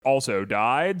also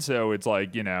died. So it's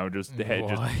like, just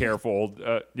careful.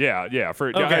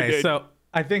 Okay, so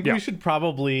I think Yeah. we should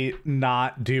probably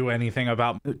not do anything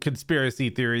about conspiracy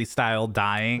theory style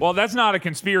dying. Well, that's not a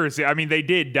conspiracy. I mean, they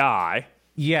did die.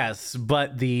 Yes,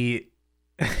 but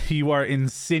you are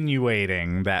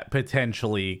insinuating that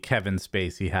potentially Kevin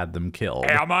Spacey had them killed.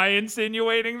 Am I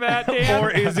insinuating that, Dan? Or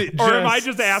is it or am I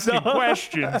just just asking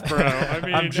questions, bro? I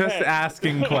mean, I'm just hey.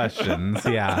 asking questions.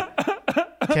 Yeah.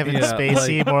 Kevin Yeah,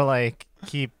 Spacey, more like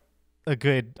keep a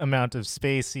good amount of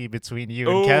spacey between you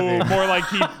and Ooh, Kevin. more like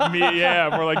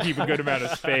keep a good amount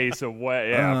of space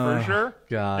away. Yeah, for sure.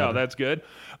 God. No, that's good.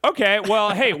 Okay,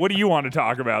 well, hey, what do you want to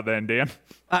talk about then, Dan?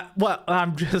 Well,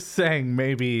 I'm just saying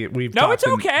maybe we've No, it's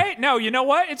talked okay. No, you know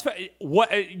what?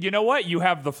 You know what? You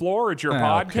have the floor. It's your Okay.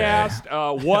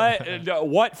 podcast.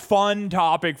 What fun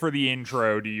topic for the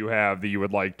intro do you have that you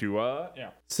would like to? Yeah.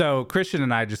 So Christian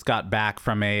and I just got back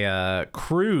from a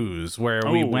cruise where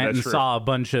we went that's and true. saw a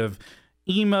bunch of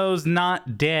emos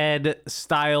not dead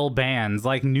style bands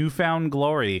like Newfound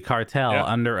Glory, Cartel, Yeah.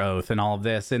 Under Oath, and all of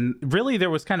this. And really there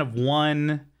was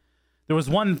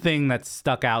one thing that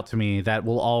stuck out to me that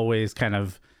will always kind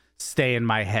of stay in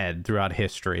my head throughout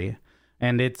history.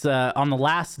 And it's on the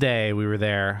last day we were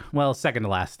there, well, second to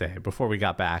last day before we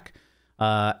got back,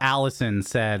 Allison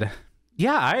said,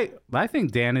 yeah, I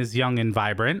think Dan is young and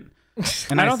vibrant.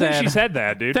 And I don't think she said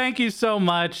that, dude. Thank you so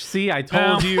much. See, I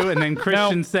told you. And then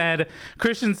Christian said,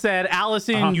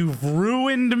 Allison, you've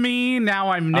ruined me.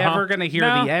 Now I'm never going to hear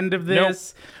the end of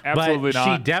this. Nope. Absolutely but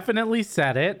not. She definitely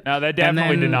said it. No, that definitely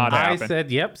and then did not happen. I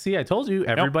said, yep, see, I told you.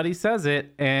 Everybody says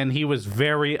it. And he was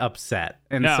very upset.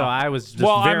 And so I was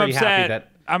just very happy that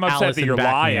I'm upset Allison that you're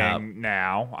backed me up. lying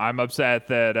now. I'm upset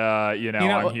that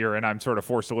I'm here and I'm sort of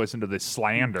forced to listen to this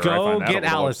slander. I Go find that a get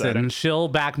little Allison. upsetting. She'll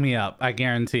back me up. I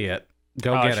guarantee it.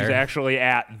 Go get her. She's actually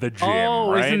at the gym.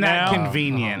 Oh, right isn't that now?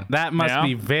 convenient? That must Yeah.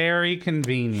 be very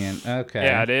convenient. Okay.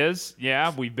 Yeah, it is.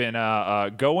 Yeah, we've been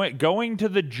going to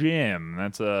the gym.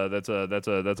 That's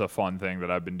a fun thing that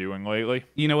I've been doing lately.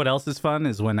 You know what else is fun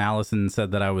is when Allison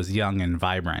said that I was young and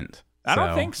vibrant. I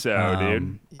don't think so,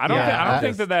 dude. I don't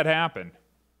think that happened.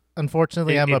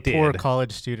 Unfortunately, I'm a it poor did.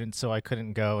 college student, so I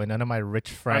couldn't go, and none of my rich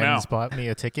friends bought me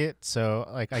a ticket, so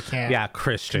like I can't Yeah,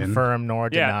 Christian. confirm nor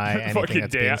deny anything fucking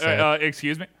that's Dan. being said.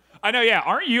 Excuse me. I know. Yeah,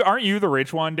 aren't you the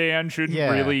rich one, Dan? Shouldn't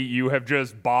really you have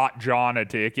just bought John a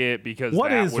ticket because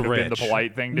What that is would have rich? been the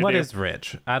polite thing to What do? is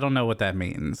rich? I don't know what that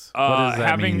means. What does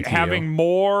that mean to having you?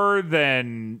 more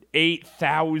than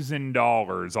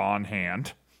 $8,000 on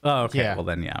hand. Oh, okay. Yeah. Well,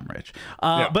 then, yeah, I'm rich.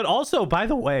 Yeah. But also, by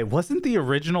the way, wasn't the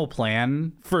original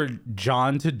plan for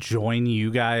John to join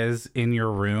you guys in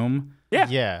your room?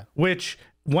 Yeah. Which,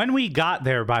 when we got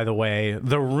there, by the way,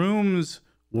 the rooms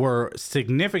were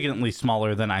significantly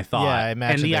smaller than I thought. Yeah, I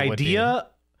imagined And the they would be. idea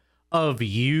of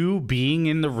you being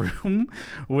in the room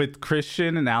with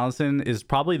Christian and Allison is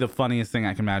probably the funniest thing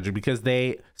I can imagine, because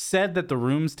they said that the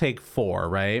rooms take 4,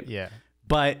 right? Yeah.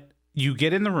 But you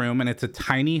get in the room and it's a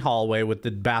tiny hallway with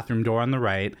the bathroom door on the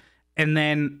right. And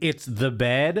then it's the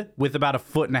bed with about 1.5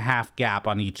 foot gap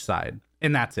on each side.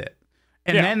 And that's it.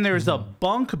 And then there's a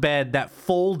bunk bed that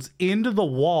folds into the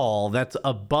wall that's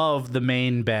above the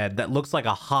main bed that looks like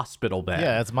a hospital bed.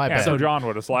 Yeah, that's my Yeah, bad. so John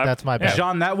would have slept. That's my bad.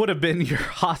 John, that would have been your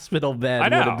hospital bed. I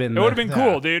know. Would have been it would have been Yeah.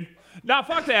 cool, dude. Nah,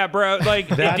 fuck that, bro. Like,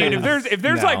 That dude, is- if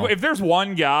there's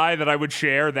one guy that I would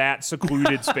share that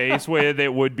secluded space with,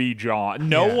 it would be John.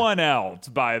 No Yeah. one else,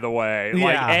 by the way.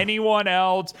 Like Yeah. anyone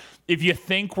else, if you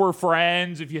think we're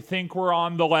friends, if you think we're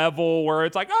on the level where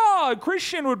it's like, oh,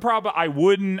 Christian would probably, I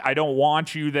wouldn't. I don't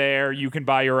want you there. You can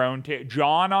buy your own.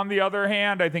 John, on the other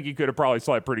hand, I think he could have probably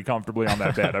slept pretty comfortably on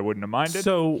that bed. I wouldn't have minded.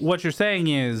 So what you're saying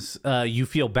is you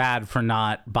feel bad for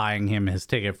not buying him his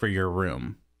ticket for your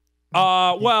room.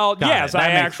 Well, Got yes, it.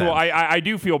 That makes sense. I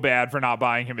do feel bad for not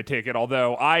buying him a ticket,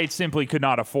 although I simply could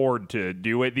not afford to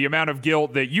do it. The amount of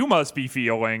guilt that you must be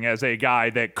feeling as a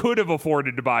guy that could have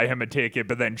afforded to buy him a ticket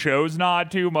but then chose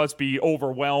not to must be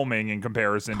overwhelming in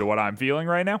comparison to what I'm feeling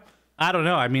right now. I don't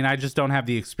know. I mean, I just don't have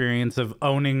the experience of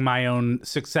owning my own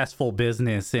successful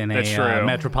business in That's a true.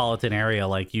 metropolitan area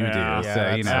like you Yeah. do. Yeah, So,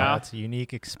 that's, you know. it's a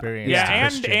unique experience. Yeah, to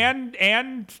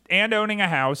Christian. and owning a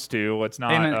house too. Let's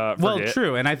not Well, forget.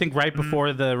 true. And I think right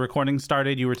before the recording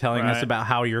started, you were telling us Right. about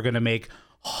how you're going to make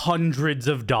hundreds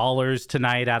of dollars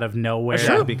tonight out of nowhere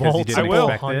Sure. because you didn't will.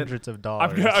 expect it. hundreds of I'm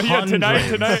dollars. gonna, yeah, Hundreds.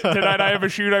 tonight I have a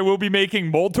shoot. I will be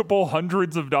making multiple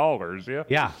hundreds of dollars. Yeah.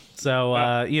 Yeah.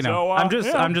 So, you know, So, I'm just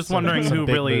yeah. wondering Some who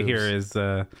big really moves. here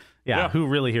is who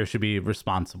really here should be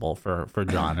responsible for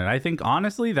John. And I think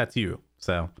honestly that's you.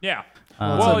 So, Yeah.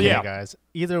 Well, well, okay, yeah. guys.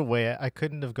 Either way, I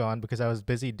couldn't have gone because I was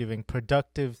busy doing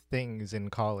productive things in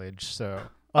college. So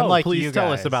Unlike please you tell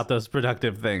guys. us about those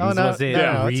productive things. Oh, no, Was it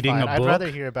no, it's reading fine. a book? I'd rather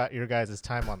hear about your guys'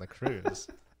 time on the cruise.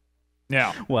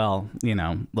 Yeah. Well,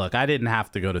 look, I didn't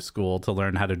have to go to school to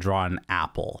learn how to draw an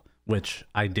apple, which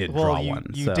I did draw one.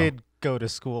 You so. did go to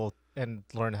school and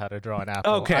learn how to draw an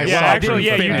apple. Okay, I well, Yeah, saw I actually,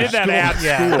 didn't yeah, you finish did that school.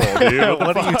 at school, dude.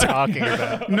 What are you talking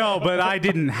about? No, but I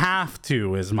didn't have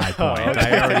to. Is my point.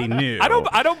 I already knew. I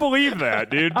don't believe that,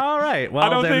 dude. All right. Well, I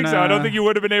don't then, think so. I don't think you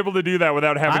would have been able to do that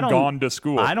without having don't- gone to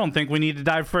school. I don't think we need to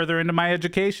dive further into my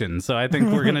education. So I think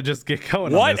we're gonna just get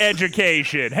going. What on this.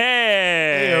 education?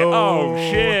 Hey! Heyo. Oh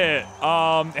shit!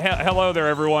 Hello there,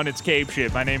 everyone. It's Cape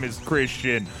Shit. My name is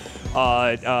Christian.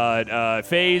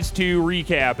 Phase 2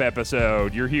 recap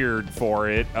episode. You're here for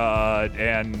it.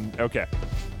 And okay.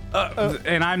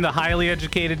 And I'm the highly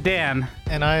educated Dan.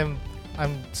 And I'm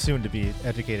soon to be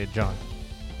educated John.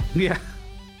 Yeah.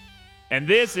 And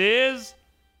this is.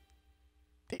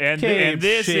 And Cape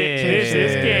this is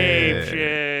Shit. Cape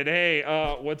Shit. Hey,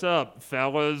 what's up,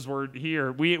 fellas? We're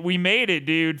here. We made it,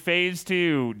 dude. Phase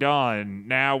 2 done.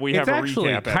 Now we It's have a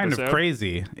actually recap kind episode. of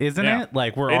crazy, isn't Yeah. it?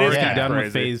 Like we're It is already kinda done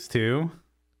with crazy. phase 2.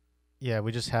 Yeah,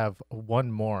 we just have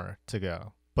one more to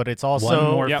go. But it's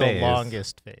also more the phase.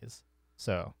 longest phase.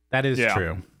 So That is Yeah.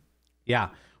 true. Yeah.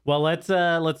 Well, let's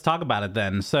talk about it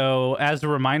then. So, as a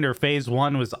reminder, Phase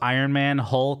 1 was Iron Man,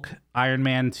 Hulk, Iron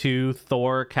Man 2,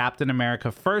 Thor, Captain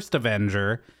America, First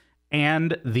Avenger,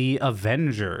 and the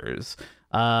Avengers,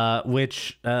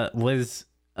 which was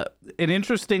an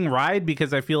interesting ride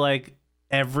because I feel like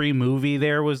every movie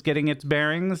there was getting its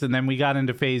bearings, and then we got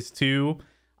into Phase 2,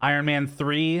 Iron Man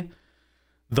 3,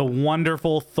 the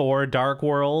wonderful Thor Dark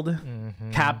World,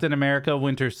 Captain America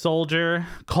Winter Soldier,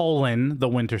 the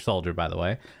Winter Soldier, by the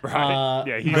way. Right.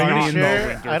 Yeah, he's Are not you the sure?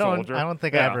 Winter I Soldier. don't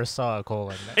think Yeah. I ever saw a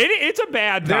colon. It's a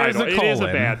bad There's title. a It is a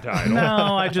colon. bad title.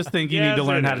 No, I just think you need Yes, to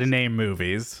learn it how to is. name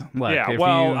movies. Like, Yeah, if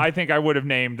well, you- I think I would have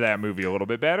named that movie a little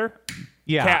bit better.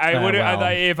 yeah, I would well,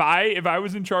 if I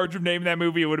was in charge of naming that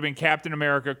movie, it would have been Captain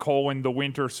America: the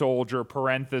Winter Soldier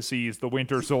 (parentheses). The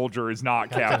Winter Soldier is not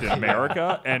Captain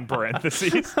America (end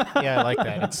parentheses). Yeah, I like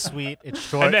that. It's sweet. It's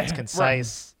short. And then- It's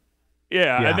concise.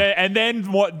 Yeah, Yeah. and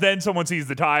then what? Then someone sees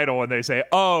the title and they say,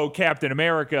 "Oh, Captain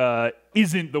America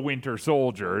isn't the Winter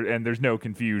Soldier," and there's no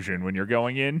confusion when you're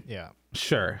going in. Yeah.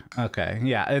 Sure. Okay.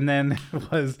 Yeah. And then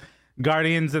it was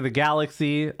Guardians of the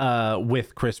Galaxy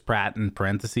with Chris Pratt in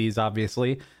parentheses,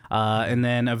 obviously. And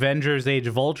then Avengers Age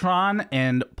of Ultron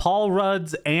and Paul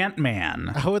Rudd's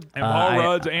Ant-Man. I would And Paul I-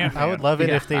 Rudd's Ant-Man. I would love it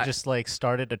Yeah, if they I- just like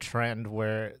started a trend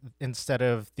where instead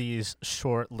of these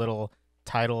short little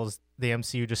titles, the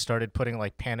MCU just started putting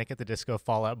like Panic at the Disco,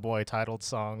 Fall Out Boy titled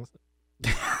songs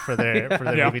for their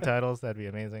Yeah. movie titles. That'd be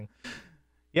amazing.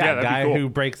 Yeah, Yeah, a that'd be guy cool. who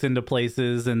breaks into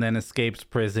places and then escapes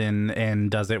prison and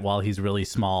does it while he's really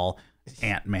small.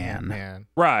 Ant-Man. Man.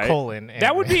 Right.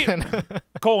 That would be- Ant-Man.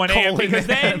 Ant, because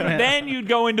Ant-Man. then you'd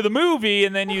go into the movie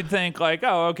and then you'd think like,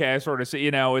 oh, okay, I sort of see,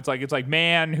 it's like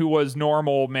man who was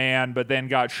normal man but then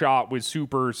got shot with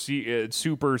super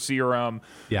serum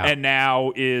Yeah. and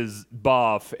now is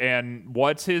buff, and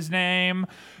what's his name?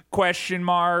 Question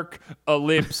mark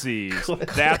ellipses.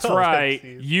 That's right.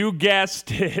 Ellipses. You guessed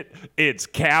it. It's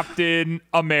Captain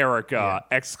America!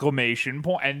 Exclamation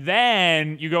point. And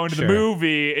then you go into the Sure.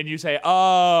 movie and you say,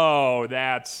 "Oh,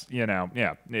 that's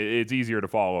it's easier to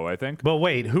follow." I think. But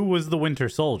wait, who was the Winter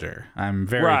Soldier? I'm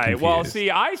very Right. confused. Well, see,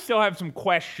 I still have some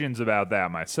questions about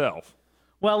that myself.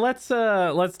 Well, let's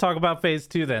talk about Phase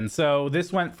 2 then. So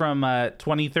this went from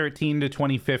 2013 to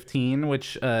 2015,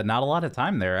 which not a lot of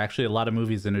time there. Actually, a lot of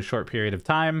movies in a short period of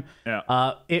time.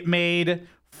 Yeah. It made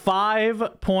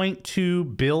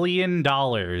 $5.2 billion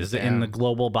in the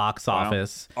global box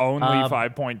office. Only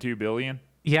 5.2 billion.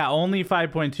 Yeah, only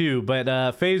 5.2,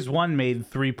 but Phase 1 made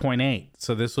 3.8.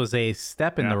 So this was a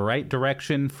step in the right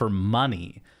direction for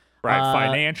money. Right.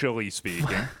 Financially speaking.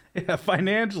 Yeah,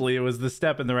 financially, it was the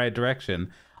step in the right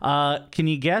direction. Can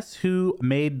you guess who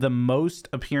made the most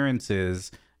appearances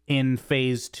in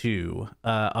Phase 2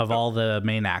 of all the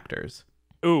main actors?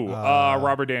 Ooh,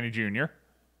 Robert Downey Jr.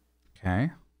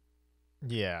 Okay.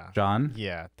 Yeah. John?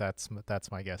 Yeah, that's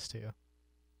my guess too.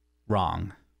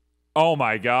 Wrong. Oh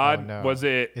my God. Oh, no. Was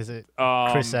it Is it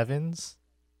um, Chris Evans?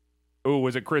 Ooh,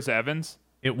 was it Chris Evans?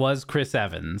 It was Chris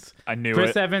Evans. I knew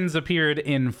Chris it. Evans appeared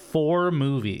in 4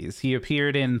 movies. He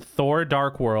appeared in Thor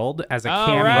Dark World as a Oh,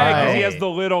 cameo. right, 'cause he Right. has the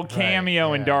little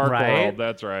cameo in yeah. Dark Right. World.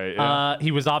 That's right. Yeah. He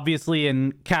was obviously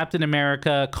in Captain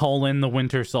America: the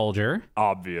Winter Soldier.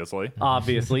 Obviously.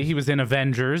 Obviously. He was in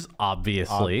Avengers,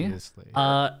 obviously. Obviously.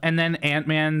 And then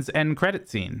Ant-Man's end credit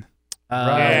scene. Right.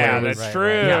 Yeah, right, that's right,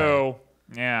 true. right.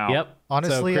 Yeah. Yep.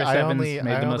 Honestly, So Chris I Evans only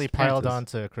made the most piled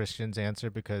appearances. on to Christian's answer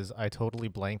because I totally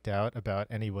blanked out about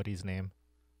anybody's name.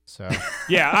 So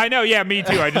Yeah, I know. Yeah, me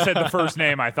too. I just said the first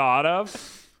name I thought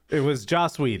of. It was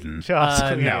Joss Whedon. Joss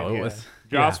Whedon, No, it yeah. was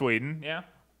Joss Whedon. Yeah.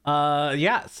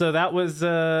 Yeah, so that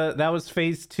was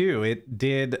phase 2. It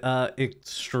did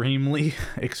extremely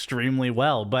extremely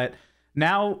well. But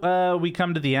now we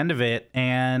come to the end of it,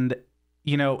 and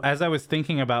as I was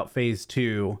thinking about phase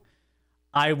 2,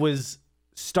 I was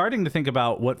starting to think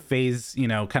about what phase,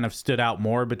 kind of stood out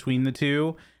more between the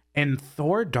two, and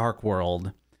Thor Dark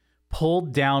World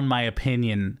pulled down my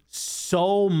opinion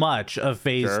so much of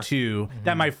phase 2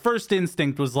 that my first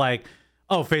instinct was like,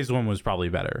 oh, phase 1 was probably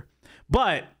better.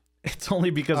 But it's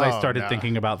only because I started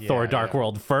thinking about Thor Dark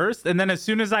World first. And then as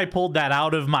soon as I pulled that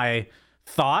out of my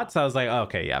thoughts, I was like,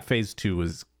 okay, yeah, phase 2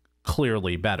 was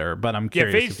clearly better. But I'm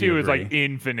curious. Yeah, phase if you 2 is agree. like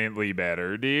infinitely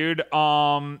better, dude.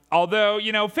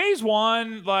 Although, phase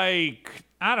 1, like,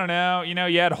 I don't know,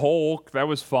 you had Hulk. That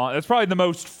was fun. That's probably the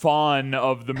most fun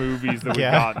of the movies that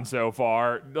we've gotten so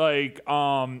far. Like,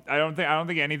 I don't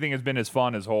think anything has been as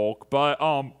fun as Hulk. But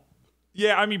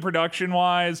yeah, I mean, production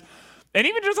wise, and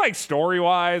even just like story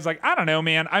wise, like, I don't know,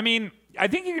 man. I mean, I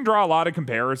think you can draw a lot of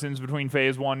comparisons between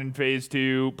phase 1 and phase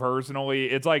 2.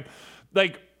 Personally, it's like.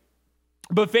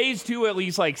 But phase 2 at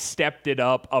least like stepped it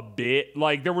up a bit.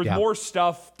 Like there was more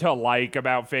stuff to like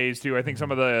about phase 2. I think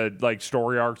some of the like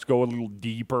story arcs go a little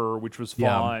deeper, which was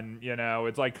fun.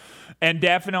 It's like, and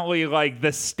definitely like the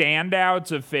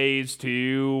standouts of phase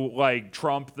 2 like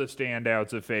trump the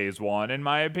standouts of phase 1 in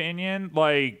my opinion.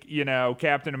 Like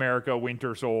Captain America: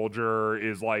 Winter Soldier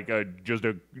is like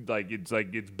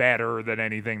it's better than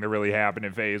anything that really happened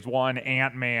in phase 1.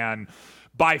 Ant-Man,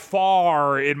 by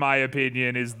far, in my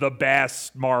opinion, is the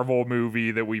best Marvel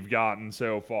movie that we've gotten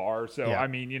so far. So, I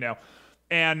mean,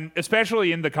 and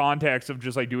especially in the context of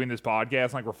just like doing this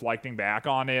podcast, like reflecting back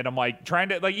on it, I'm like trying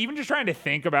to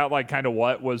think about like kind of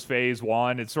what was phase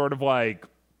 1. It's sort of like,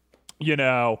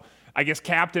 I guess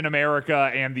Captain America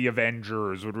and the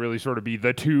Avengers would really sort of be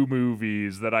the two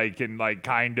movies that I can like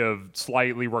kind of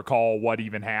slightly recall what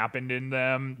even happened in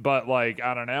them. But like,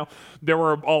 I don't know. There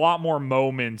were a lot more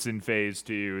moments in phase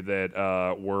 2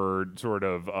 that were sort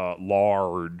of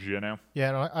large,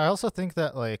 Yeah, no, I also think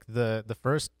that like the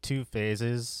first 2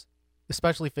 phases,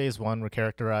 especially phase 1, were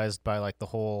characterized by like the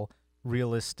whole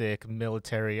realistic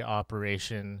military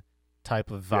operation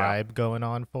type of vibe going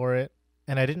on for it.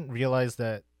 And I didn't realize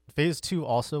that phase 2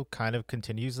 also kind of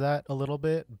continues that a little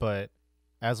bit, but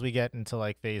as we get into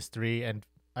like phase 3, and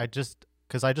I just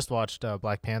watched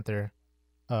Black Panther,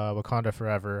 Wakanda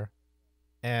Forever,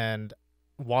 and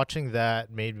watching that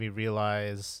made me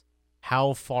realize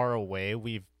how far away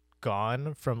we've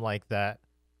gone from like that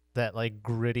like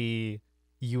gritty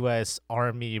U.S.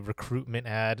 Army recruitment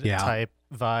ad type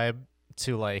vibe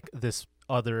to like this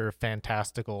other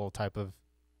fantastical type of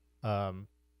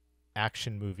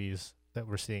action movies that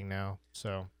we're seeing now.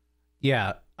 So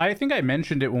yeah, I think I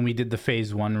mentioned it when we did the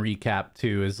phase 1 recap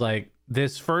too, is like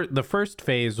the first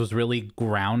phase was really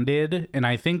grounded, and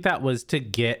I think that was to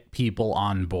get people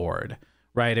on board,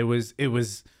 right? It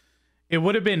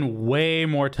would have been way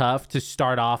more tough to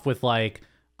start off with like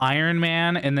Iron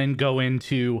Man and then go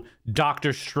into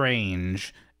Doctor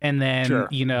Strange and then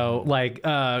like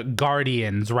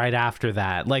Guardians right after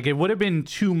that. Like it would have been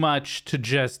too much to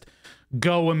just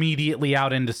go immediately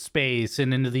out into space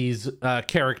and into these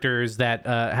characters that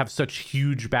have such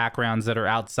huge backgrounds that are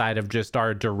outside of just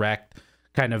our direct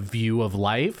kind of view of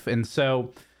life. And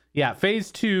so, yeah,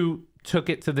 phase 2 took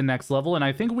it to the next level. And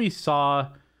I think we saw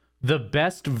the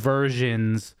best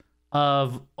versions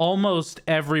of almost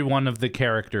every one of the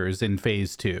characters in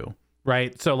phase 2,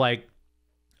 right? So like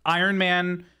Iron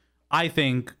Man, I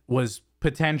think, was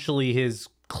potentially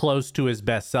close to his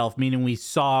best self, meaning we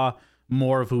saw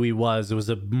more of who he was. It was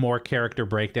a more character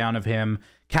breakdown of him.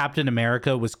 Captain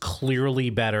America was clearly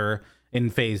better in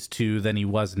phase 2 than he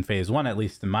was in phase 1, at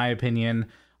least in my opinion.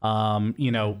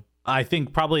 I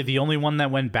think probably the only one that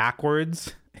went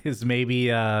backwards is maybe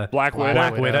Black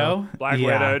Widow. Black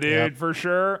Widow, dude, for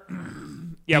sure.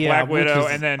 Black Widow,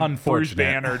 and then Bruce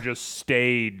Banner just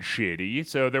stayed shitty,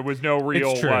 so there was no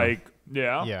real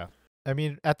Yeah. I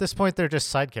mean, at this point, they're just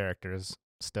side characters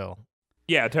still.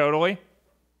 Yeah, totally.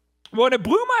 Well, it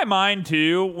blew my mind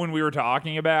too when we were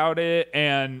talking about it,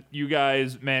 and you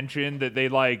guys mentioned that they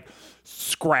like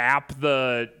scrap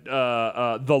the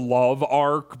love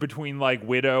arc between like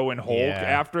Widow and Hulk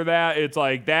after that. It's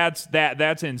like that's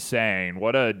insane.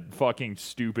 What a fucking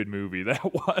stupid movie that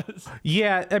was.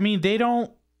 Yeah, I mean they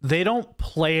don't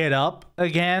play it up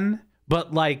again,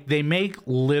 but like they make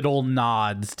little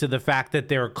nods to the fact that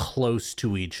they're close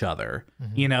to each other.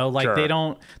 You know, like Sure.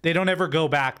 they don't ever go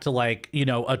back to like, you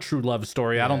know, a true love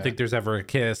story. I don't Yeah. think there's ever a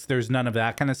kiss. There's none of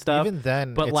that kind of stuff. Even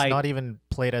then, but it's like, not even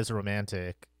played as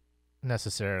romantic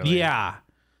necessarily. yeah,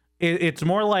 it's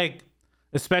more like,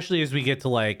 especially as we get to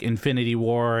like Infinity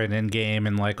War and Endgame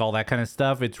and like all that kind of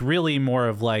stuff, it's really more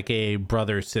of like a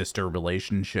brother-sister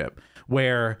relationship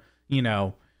where, you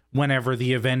know, whenever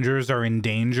the Avengers are in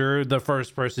danger, the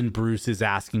first person Bruce is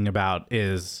asking about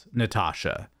is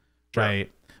Natasha, right?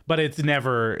 But it's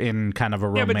never in kind of a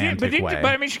romantic way. But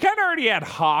I mean, she kind of already had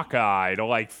Hawkeye to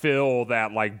like fill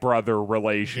that like brother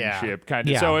relationship kind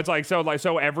of. Yeah. So it's like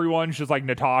so everyone's just like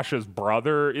Natasha's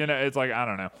brother. You know, it's like I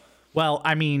don't know. Well,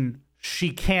 I mean,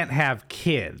 she can't have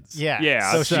kids. Yeah.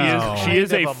 Yeah, So she she's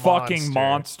is kind a of fucking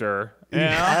monster.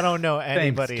 Yeah. I don't know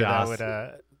anybody Joss.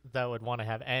 that would want to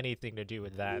have anything to do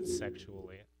with that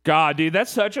sexually. God, dude,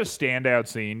 that's such a standout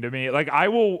scene to me. Like, I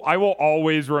will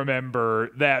always remember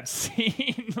that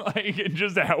scene, like, and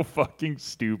just how fucking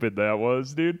stupid that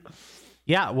was, dude.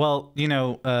 Yeah, well, you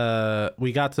know,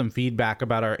 we got some feedback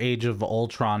about our Age of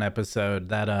Ultron episode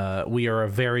that we are a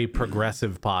very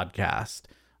progressive podcast.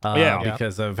 Yeah.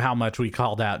 Because of how much we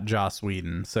called out Joss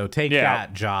Whedon. So take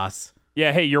that, Joss.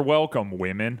 Yeah, hey, you're welcome,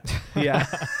 women. Yeah.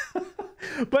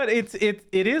 But it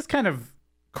is kind of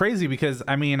crazy because,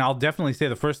 I mean, I'll definitely say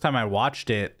the first time I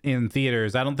watched it in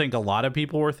theaters, I don't think a lot of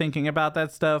people were thinking about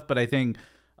that stuff, but I think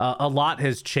a lot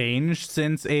has changed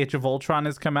since Age of Ultron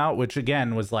has come out, which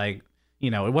again was like, you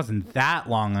know, it wasn't that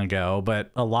long ago, but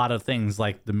a lot of things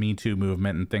like the Me Too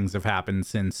movement and things have happened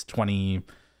since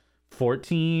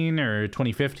 2014 or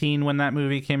 2015 when that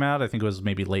movie came out. I think it was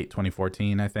maybe late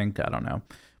 2014, I don't know.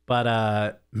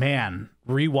 But man,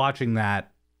 rewatching that,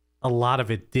 a lot of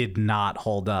it did not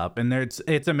hold up. And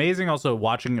it's amazing also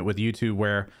watching it with you two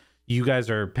where you guys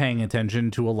are paying attention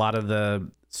to a lot of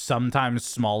the sometimes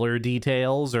smaller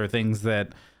details or things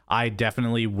that I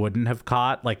definitely wouldn't have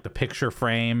caught, like the picture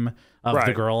frame of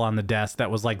the girl on the desk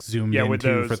that was like zoomed with into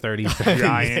those for 30 seconds.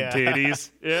 Giant titties.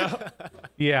 Yeah.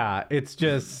 Yeah, it's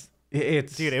just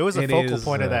Dude, it was a focal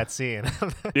point of that scene.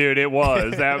 Dude, it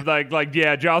was. That like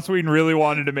yeah, Joss Whedon really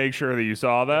wanted to make sure that you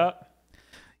saw that.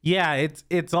 Yeah,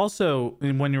 it's also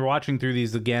when you're watching through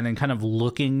these again and kind of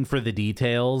looking for the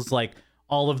details, like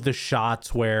all of the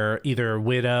shots where either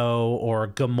Widow or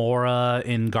Gamora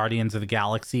in Guardians of the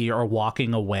Galaxy are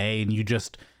walking away and you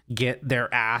just get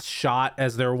their ass shot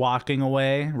as they're walking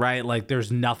away, right? Like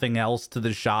there's nothing else to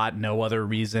the shot, no other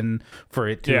reason for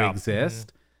it to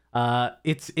exist.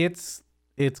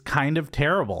 It's kind of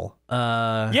terrible.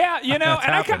 Yeah, you know,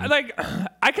 and I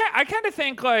kind of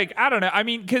think like I don't know. I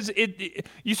mean, because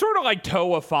you sort of like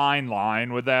toe a fine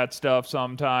line with that stuff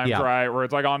sometimes, right? Where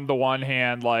it's like on the one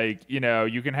hand, like you know,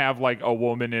 you can have like a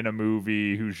woman in a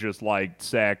movie who's just like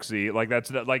sexy, like that's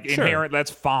like inherent.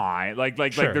 That's fine. Like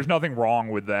there's nothing wrong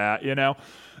with that, you know.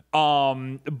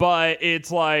 But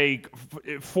it's like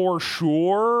for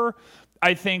sure,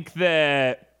 I think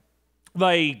that.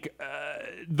 Like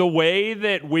the way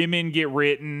that women get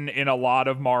written in a lot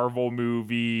of Marvel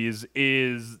movies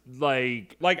is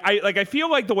like I feel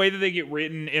like the way that they get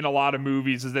written in a lot of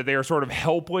movies is that they are sort of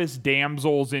helpless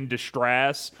damsels in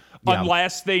distress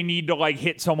unless they need to like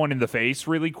hit someone in the face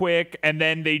really quick, and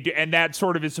then they do, and that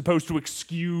sort of is supposed to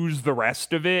excuse the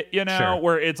rest of it, you know,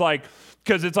 where it's like.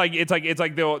 Because it's like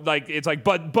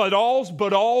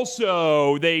but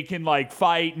also they can like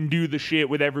fight and do the shit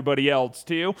with everybody else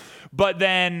too. But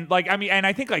then like I mean, and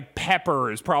I think like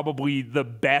Pepper is probably the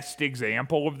best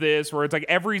example of this, where it's like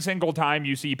every single time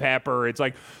you see Pepper, it's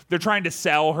like they're trying to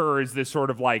sell her as this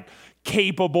sort of like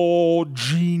capable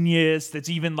genius that's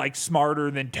even like smarter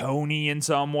than Tony in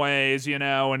some ways, you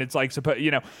know, and it's like you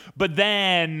know, but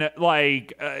then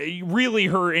like really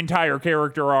her entire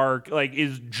character arc like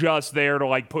is just there to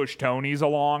like push Tony's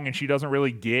along, and she doesn't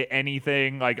really get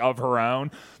anything like of her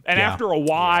own. And after a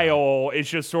while, it's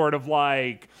just sort of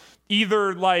like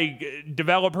either like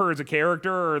develop her as a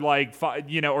character or like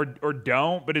you know or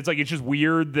don't, but it's like it's just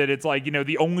weird that it's like, you know,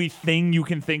 the only thing you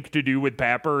can think to do with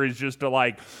Pepper is just to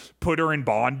like put her in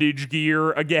bondage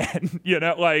gear again, you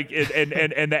know, like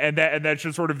and that's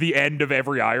just sort of the end of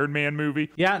every Iron Man movie.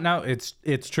 Yeah, no,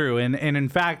 it's true. And in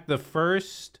fact, the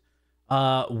first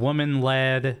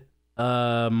woman-led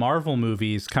Marvel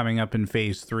movies coming up in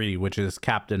phase 3, which is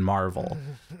Captain Marvel.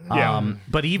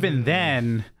 But even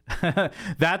then,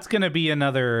 that's going to be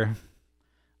another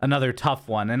tough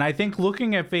one. And I think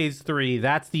looking at phase 3,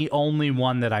 that's the only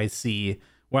one that I see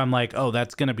where I'm like, oh,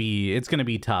 it's going to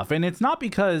be tough. And it's not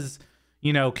because,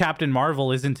 you know, Captain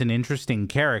Marvel isn't an interesting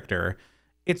character.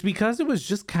 It's because it was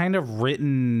just kind of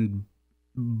written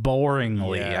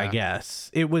boringly, Yeah. I guess.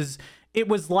 It was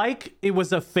like it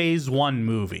was a phase 1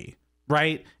 movie,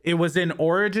 right? It was an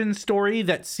origin story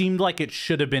that seemed like it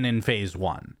should have been in phase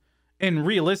 1. And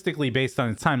realistically, based on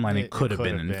its timeline, it could have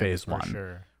been in phase 1.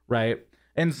 Sure. Right?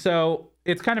 And so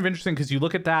it's kind of interesting because you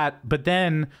look at that, but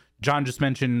then John just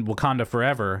mentioned Wakanda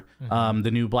Forever,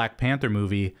 the new Black Panther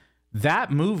movie.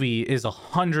 That movie is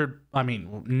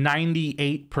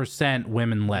 98%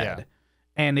 women led. Yeah.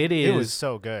 And it It was is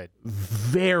so good.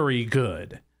 very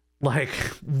good. Like,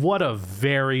 what a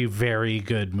very, very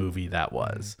good movie that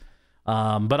was.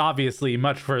 But obviously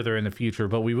much further in the future,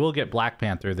 but we will get Black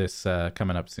Panther this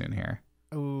coming up soon here.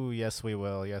 Ooh, yes we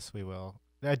will. Yes we will.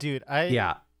 Dude,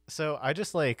 So I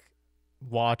just like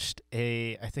watched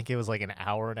I think it was like an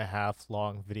hour and a half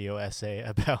long video essay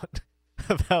about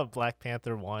Black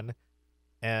Panther 1,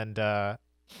 and I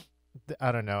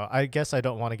don't know. I guess I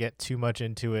don't want to get too much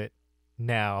into it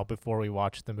now before we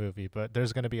watch the movie, but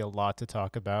there's going to be a lot to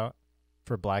talk about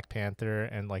for Black Panther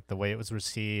and like the way it was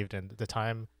received and the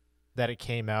time that it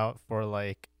came out for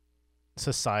like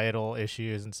societal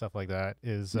issues and stuff like that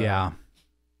is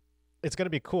it's going to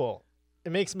be cool.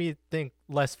 It makes me think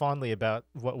less fondly about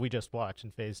what we just watched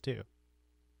in phase 2.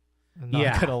 I'm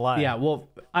not gonna lie. Yeah, well,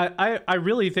 I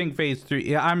really think phase 3.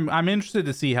 Yeah, I'm interested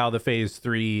to see how the phase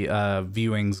 3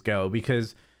 viewings go,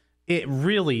 because it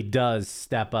really does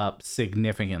step up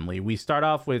significantly. We start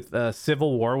off with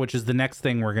Civil War, which is the next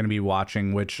thing we're going to be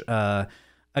watching, which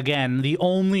again, the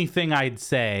only thing I'd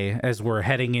say as we're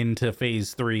heading into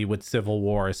phase 3 with Civil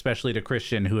War, especially to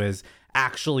Christian, who has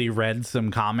actually read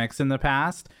some comics in the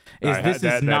past, is this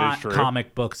is not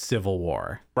comic book Civil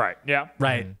War. Right. Yeah.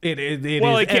 Right. It is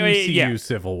MCU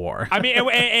Civil War. I mean,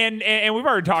 and we've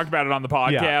already talked about it on the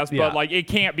podcast, but like it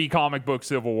can't be comic book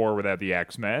Civil War without the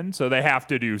X-Men, so they have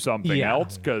to do something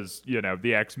else because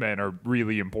the X-Men are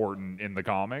really important in the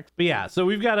comics. But yeah, so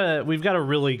we've got a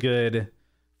really good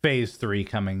phase 3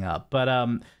 coming up. But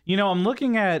I'm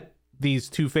looking at these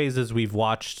 2 phases we've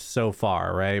watched so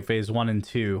far, right? Phase 1 and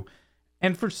 2.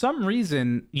 And for some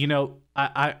reason,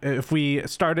 before we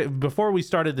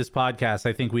started this podcast,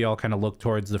 I think we all kind of looked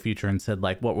towards the future and said,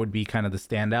 like, what would be kind of the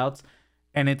standouts?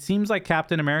 And it seems like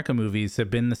Captain America movies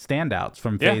have been the standouts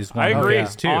from phase 1 and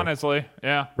phase 2. Honestly,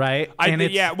 yeah. Right?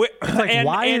 It's like,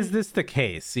 why is this the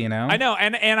case, I know,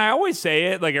 and I always say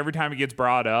it, like, every time it gets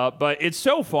brought up, but it's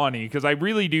so funny, because I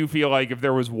really do feel like if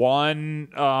there was one,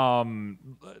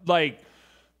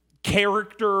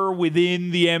 character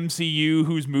within the MCU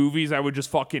whose movies I would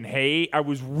just fucking hate, I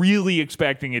was really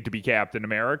expecting it to be Captain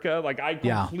America. Like, I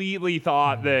completely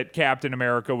thought that Captain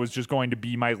America was just going to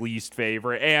be my least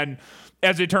favorite. And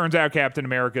as it turns out, Captain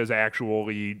America has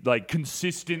actually like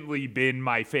consistently been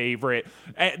my favorite.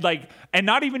 And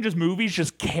not even just movies,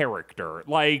 just character.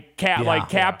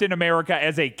 Captain America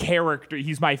as a character,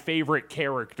 he's my favorite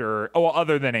character. Oh,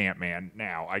 other than Ant-Man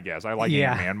now, I guess. I like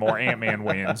Ant-Man more. Ant-Man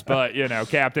wins. But,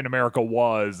 Captain America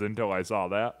was until I saw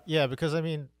that. Yeah, because I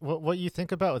mean, what you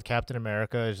think about with Captain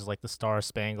America is just like the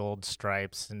Star-Spangled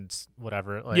Stripes and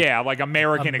whatever. Like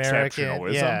American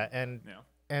exceptionalism. Yeah,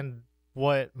 and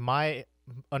what my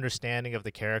understanding of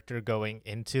the character going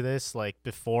into this, like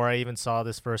before I even saw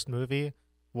this first movie,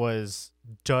 was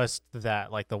just that,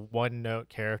 like the one-note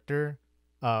character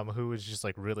who was just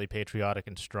like really patriotic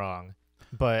and strong.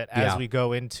 But as we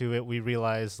go into it, we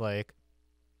realize like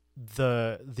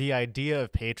the idea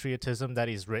of patriotism that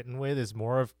he's written with is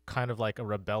more of kind of like a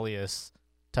rebellious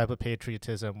type of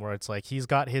patriotism, where it's like he's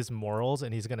got his morals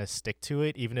and he's going to stick to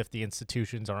it even if the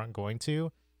institutions aren't going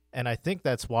to. And I think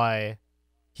that's why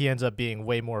he ends up being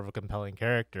way more of a compelling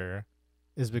character,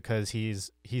 is because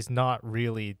he's not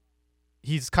really,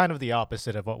 he's kind of the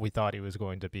opposite of what we thought he was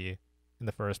going to be in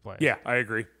the first place. Yeah, I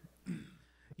agree.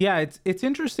 Yeah, it's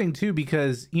interesting too,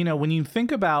 because when you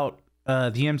think about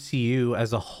the MCU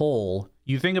as a whole,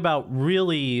 you think about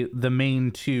really the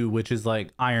main 2, which is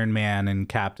like Iron Man and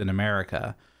Captain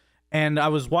America. And I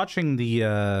was watching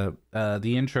the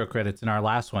intro credits in our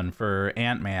last one for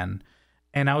Ant-Man,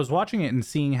 and I was watching it and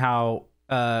seeing how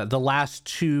the last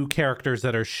 2 characters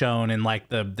that are shown in like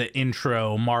the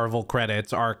intro Marvel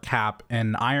credits are Cap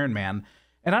and Iron Man.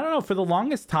 And I don't know, for the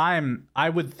longest time, I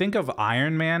would think of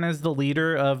Iron Man as the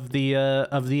leader of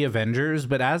the Avengers.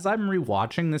 But as I'm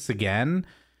rewatching this again,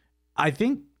 I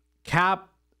think Cap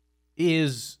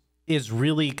is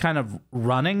really kind of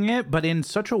running it, but in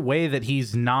such a way that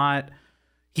he's not.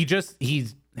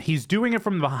 He's doing it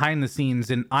from behind the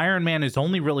scenes, and Iron Man is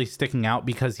only really sticking out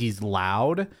because he's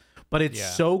loud. But it's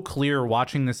so clear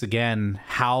watching this again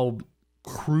how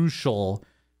crucial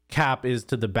Cap is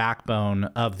to the backbone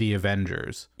of the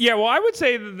Avengers. Yeah, well, I would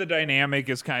say that the dynamic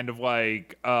is kind of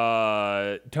like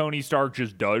Tony Stark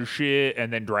just does shit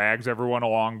and then drags everyone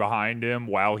along behind him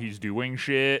while he's doing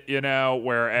shit,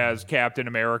 whereas Captain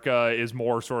America is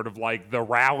more sort of like the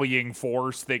rallying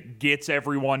force that gets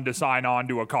everyone to sign on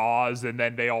to a cause and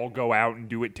then they all go out and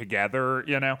do it together,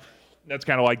 That's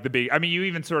kind of like the big... I mean, you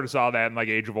even sort of saw that in, like,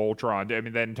 Age of Ultron. I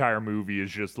mean, that entire movie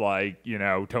is just, like,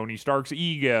 Tony Stark's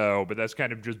ego, but that's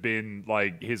kind of just been,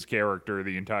 like, his character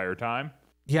the entire time.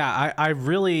 Yeah, I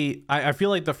feel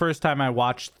like the first time I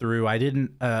watched through, I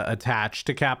didn't attach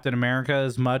to Captain America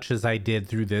as much as I did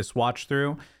through this watch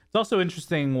through. It's also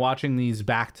interesting watching these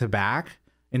back-to-back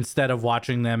instead of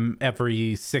watching them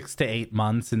every 6 to 8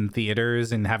 months in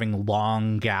theaters and having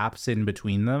long gaps in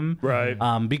between them. Right.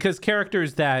 Because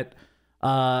characters that...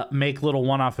 make little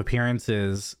one-off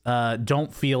appearances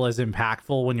don't feel as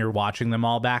impactful when you're watching them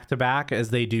all back to back as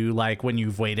they do like when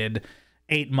you've waited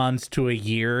 8 months to a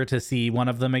year to see one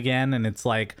of them again, and it's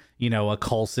like a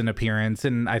Coulson appearance.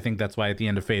 And I think that's why at the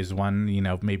end of phase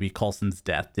 1 maybe Coulson's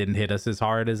death didn't hit us as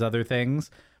hard as other things,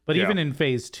 but even in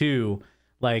phase 2,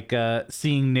 like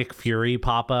seeing Nick Fury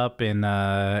pop up in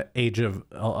Age of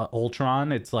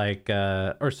Ultron, it's like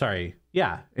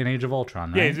in Age of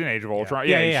Ultron, right? Yeah, he's in Age of Ultron.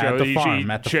 Yeah, at the farm.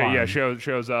 Yeah,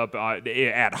 shows up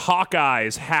at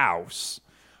Hawkeye's house.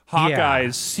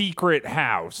 Hawkeye's secret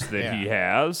house that he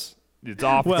has. It's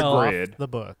off the grid. Off the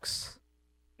books.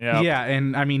 Yep. Yeah,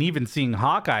 and I mean, even seeing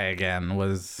Hawkeye again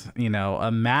was,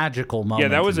 a magical moment. Yeah,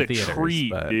 that was in a theaters,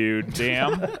 treat, dude.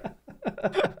 Damn.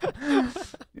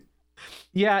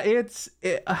 Yeah,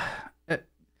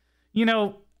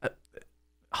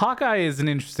 Hawkeye is an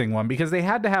interesting one because they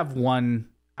had to have one,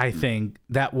 I think,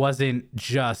 that wasn't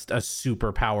just a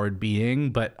super powered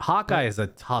being, but Hawkeye is a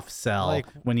tough sell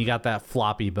when you got that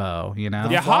floppy bow,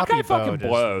 Yeah, Hawkeye fucking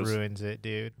blows. Ruins it,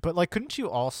 dude. But couldn't you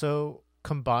also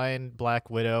combine Black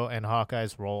Widow and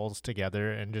Hawkeye's roles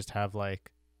together and just have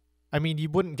you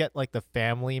wouldn't get the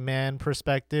family man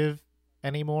perspective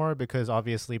anymore because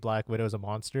obviously Black Widow's a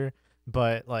monster,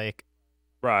 but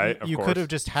right, you could have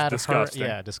just had disgusting. her.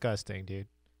 Yeah, disgusting, dude.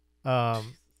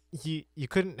 You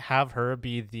couldn't have her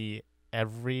be the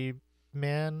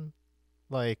everyman,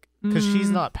 because she's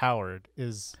not powered.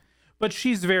 But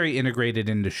she's very integrated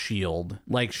into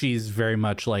S.H.I.E.L.D. She's very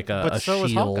much like a so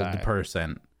S.H.I.E.L.D.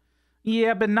 person.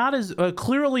 Yeah, but not as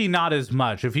clearly not as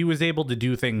much. If he was able to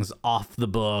do things off the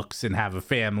books and have a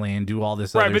family and do all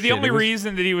this other right, but the shit, only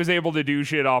reason that he was able to do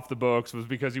shit off the books was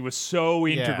because he was so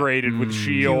integrated with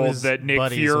S.H.I.E.L.D. that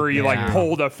Nick Fury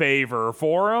pulled a favor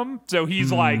for him. So he's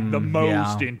the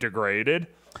most integrated.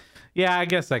 Yeah, I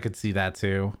guess I could see that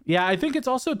too. Yeah, I think it's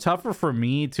also tougher for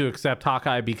me to accept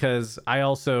Hawkeye because I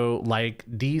also like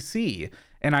DC.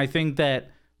 And I think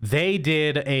that they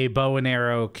did a bow and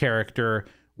arrow character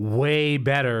way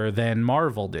better than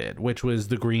Marvel did, which was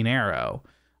the Green Arrow.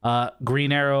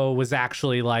 Green Arrow was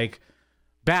actually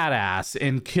badass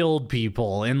and killed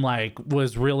people and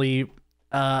was really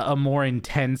a more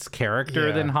intense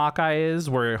character than Hawkeye is,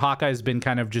 where Hawkeye's been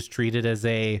kind of just treated as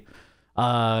a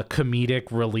comedic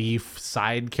relief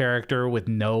side character with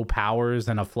no powers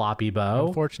and a floppy bow.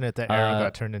 Unfortunate that Arrow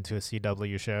got turned into a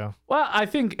CW show. Well, I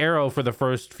think Arrow for the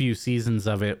first few seasons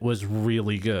of it was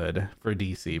really good for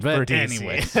DC. But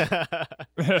anyways,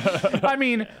 I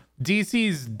mean,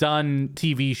 DC's done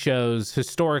TV shows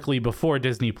historically before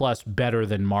Disney Plus better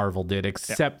than Marvel did,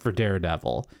 except for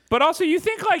Daredevil. But also, you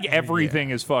think everything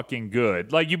is fucking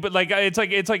good, it's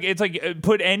like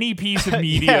put any piece of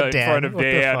media in front of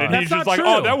Dan, and he's just like,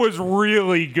 oh, that was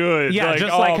really good. Yeah,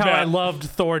 just how I loved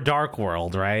Thor: Dark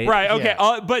World, right? Right. Okay.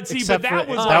 Yeah. But that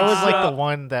was the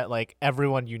one that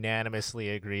everyone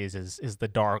unanimously agrees is the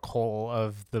dark hole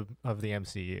of the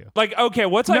MCU.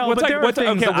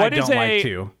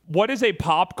 What is a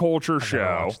pop culture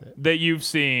show that you've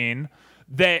seen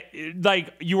that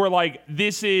you were like,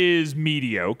 this is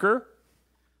mediocre?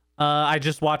 I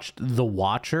just watched The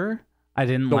Watcher. I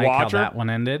didn't like how that one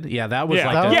ended. Yeah, that was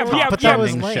but that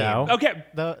was lame. Show. Okay,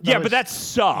 but that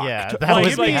sucked. Yeah, that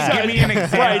was give me an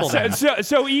example. Right,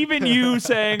 so even you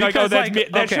saying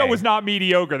that show was not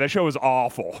mediocre, that show was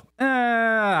awful.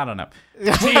 I don't know.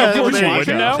 Did you watch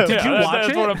it?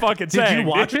 That's what I'm fucking saying. Did you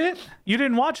watch it? You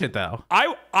didn't watch it though.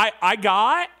 I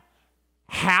got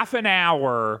half an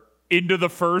hour into the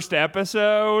first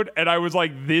episode, and I was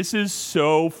like, this is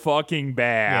so fucking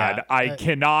bad. Yeah, I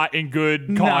cannot in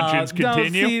good conscience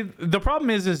continue. See, the problem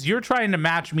is you're trying to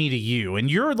match me to you,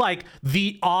 and you're like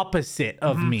the opposite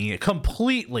of me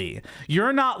completely.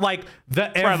 You're not like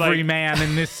the everyman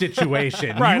in this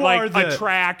situation. Right, you like are the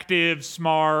attractive,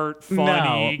 smart,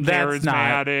 funny, No, that's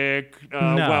not- charismatic,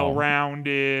 No.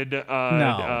 well-rounded.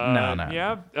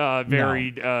 No.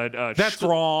 Very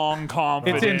strong,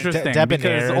 confident. It's interesting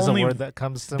Debonair because is only a word that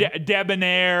comes to me.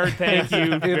 Debonair, thank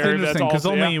you. it's Very- that's interesting because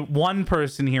also- only yeah. one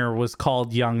person here was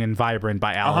called Young and Vibrant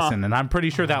by Allison, and I'm pretty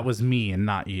sure that was me and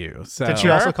not you. So Did she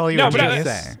also call you No, a but I-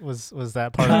 genius? Was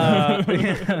that part of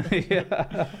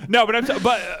it? No,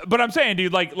 but I'm saying,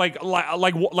 dude, like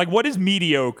what is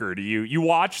mediocre to you? You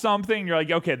watch something, you're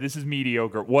like, okay, this is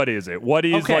mediocre. What is it? What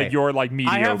is Okay. like your like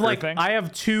mediocre thing? I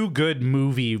have two good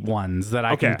movie ones that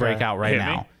I can Okay. break out right Hit me.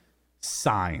 now.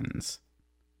 Signs.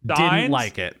 Signs? Didn't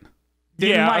like it.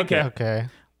 Didn't Yeah, like okay. it. Okay.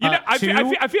 You know, I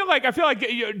two- feel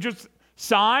like just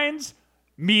Signs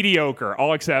mediocre.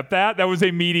 I'll accept that. That was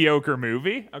a mediocre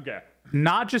movie. Okay.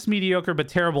 Not just mediocre, but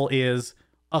terrible is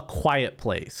A Quiet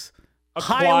Place. A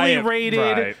Highly Quiet- rated,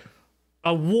 right.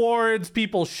 awards,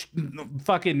 people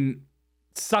fucking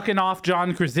sucking off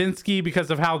John Krasinski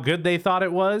because of how good they thought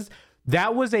it was.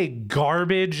 That was a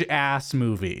garbage ass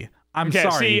movie. I'm Okay,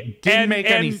 sorry. see, Didn't and- make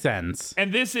any and- sense.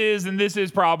 And this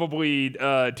is probably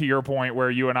to your point where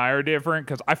you and I are different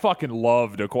because I fucking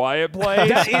loved A Quiet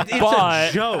Place. It's but,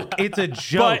 a joke. It's a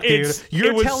joke, but it's- dude.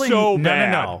 You're it was telling so no,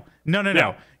 bad. no.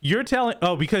 Yeah. You're telling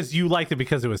because you liked it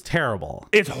because it was terrible.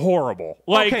 It's horrible.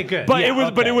 Like, Okay, good. But Yeah, it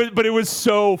was, but okay. it was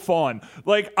so fun.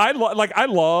 Like I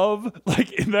love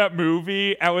like in that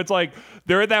movie how it's like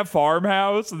they're at that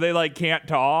farmhouse and they like can't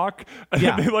talk and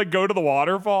Yeah. they like go to the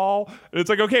waterfall and it's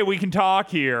like, okay, we can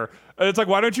talk here. And it's like,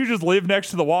 why don't you just live next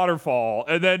to the waterfall?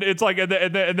 And then it's like, and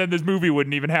then this movie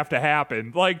wouldn't even have to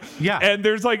happen. Like, Yeah. And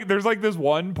there's like this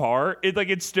one part.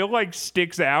 It still like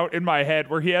sticks out in my head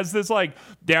where he has this like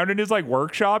down in his like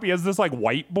workshop. He has this like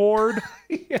whiteboard,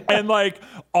 and like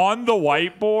on the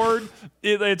whiteboard,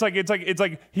 it's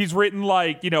like he's written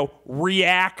like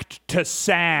react to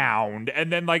sound, and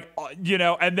then like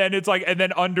and then it's like and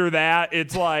then under that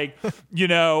it's like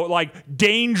like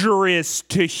dangerous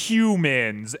to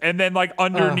humans, and then like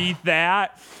underneath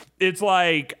that it's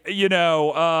like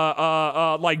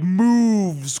like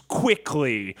moves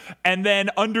quickly, and then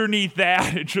underneath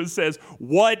that it just says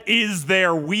what is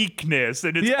their weakness,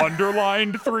 and it's Yeah.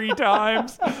 underlined 3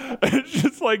 times. It's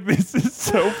just like, this is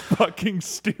so fucking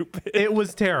stupid. It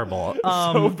was terrible.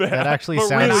 So bad. That actually but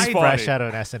sounds really fresh funny. out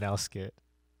of an SNL skit.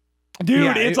 Dude,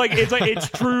 Yeah, it's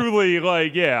truly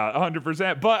like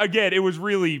 100%. But again, it was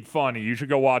really funny. You should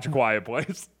go watch A Quiet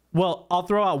Place. Well, I'll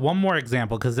throw out one more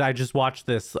example because I just watched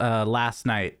this last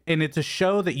night, and it's a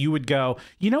show that you would go,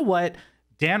 you know what?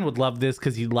 Dan would love this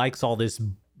because he likes all this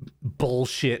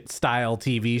bullshit style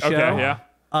TV show. Okay,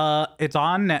 yeah. It's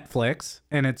on Netflix,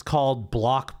 and it's called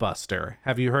Blockbuster.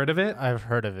 Have you heard of it? I've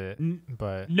heard of it,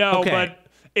 but No, Okay. but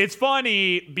it's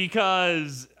funny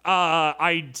because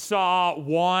I saw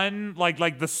one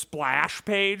like the splash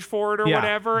page for it or Yeah.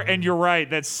 whatever, and you're right.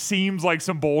 That seems like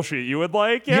some bullshit you would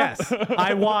like. Yeah. Yes.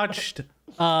 I watched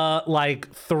like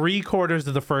 3/4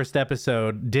 of the first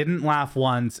episode, didn't laugh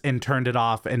once, and turned it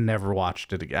off and never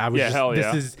watched it again. I was Yeah, hell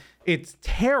yeah. It's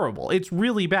terrible. It's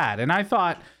really bad. And I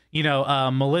thought,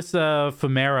 Melissa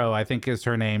Fumero, I think is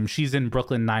her name. She's in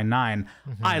Brooklyn Nine-Nine.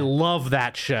 I love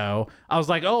that show. I was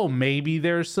like, oh, maybe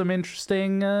there's some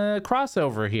interesting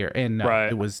crossover here. And no,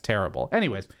 Right. it was terrible.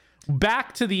 Anyways,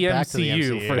 back to the Back to the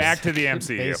MCU. MCU. for Back to the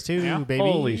MCU. Phase 2, Yeah. baby.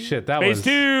 Holy shit, that Phase was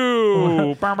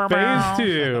 2. Phase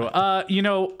 2.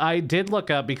 I did look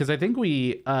up because I think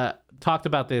we talked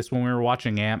about this when we were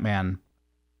watching Ant-Man.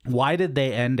 Why did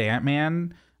they end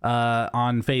Ant-Man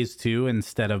on Phase 2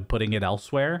 instead of putting it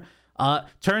elsewhere?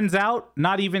 Turns out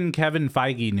not even Kevin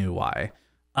Feige knew why.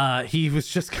 He was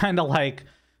just kind of like,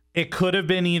 it could have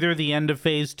been either the end of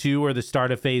Phase 2 or the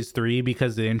start of Phase 3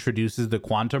 because it introduces the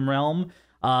quantum realm.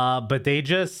 But they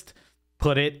just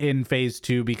put it in Phase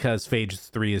 2 because Phase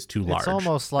 3 is too large. it's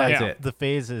almost like That's it. the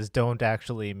phases don't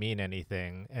actually mean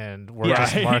anything, and we're Yeah.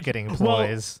 just marketing Well,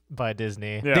 ploys by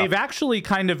Disney. Yeah. They've actually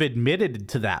kind of admitted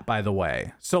to that, by the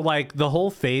way. So, like, the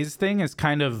whole phase thing is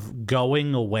kind of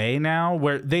going away now,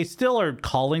 where they still are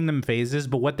calling them phases,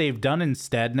 but what they've done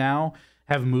instead now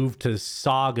have moved to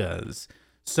sagas.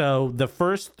 So, the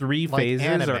first 3 Like phases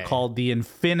are anime. called the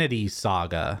Infinity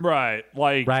Saga. Right.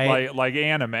 Like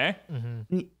anime.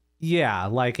 Yeah,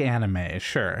 like anime,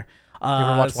 sure.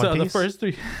 ever watch so One the Piece? first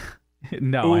 3.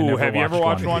 No, I Ooh, never have you ever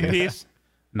watched One Piece?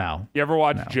 No, You ever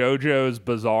watched JoJo's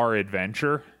Bizarre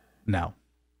Adventure? no.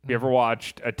 You ever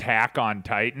watched Attack on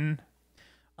Titan?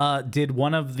 Did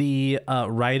one of the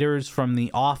writers from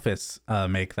The Office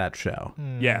make that show?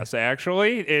 Yes,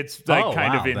 actually, it's like Oh,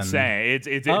 kind wow, of then- insane.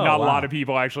 It's Oh, not a lot wow. of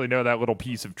people actually know that little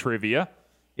piece of trivia.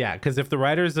 Yeah, because if the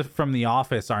writers from The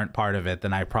Office aren't part of it,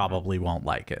 then I probably won't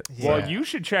like it. Yeah. Well, you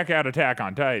should check out Attack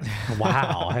on Titan.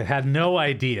 Wow, I had no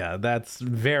idea. That's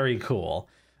very cool.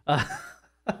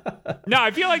 No,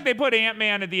 I feel like they put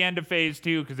Ant-Man at the end of phase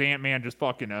 2 because Ant-Man just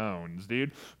fucking owns,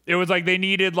 dude. It was like they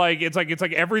needed it's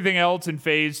like everything else in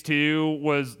phase 2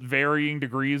 was varying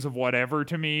degrees of whatever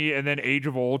to me, and then Age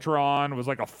of Ultron was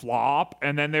like a flop,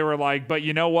 and then they were like, but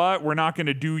you know what? We're not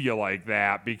gonna do you like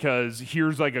that because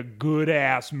here's like a good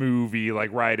ass movie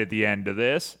like right at the end of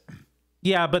this.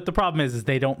 Yeah, but the problem is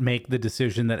they don't make the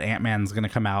decision that Ant-Man's going to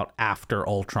come out after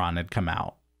Ultron had come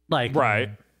out. Like,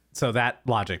 Right. So that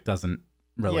logic doesn't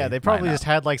really. Yeah, they probably line just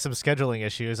up. had like some scheduling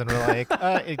issues and were like,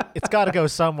 it's got to go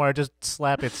somewhere. Just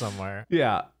slap it somewhere.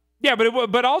 Yeah. Yeah,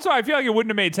 but also I feel like it wouldn't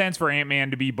have made sense for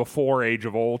Ant-Man to be before Age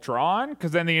of Ultron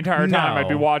because then the entire time I'd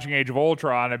be No. watching Age of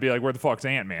Ultron, I'd be like, where the fuck's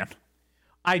Ant-Man?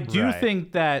 I do Right.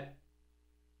 think that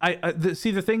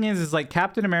see the thing is like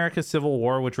Captain America Civil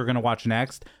War, which we're going to watch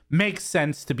next, makes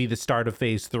sense to be the start of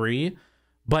phase 3,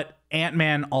 but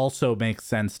Ant-Man also makes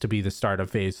sense to be the start of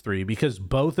phase 3 because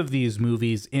both of these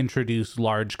movies introduce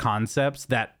large concepts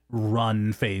that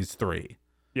run phase 3.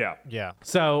 Yeah. Yeah.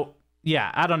 So,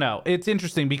 yeah, I don't know. It's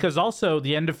interesting because also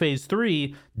the end of phase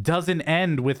 3 doesn't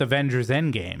end with Avengers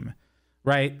Endgame.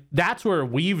 Right? That's where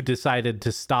we've decided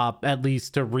to stop, at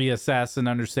least to reassess and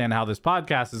understand how this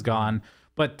podcast has gone.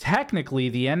 But technically,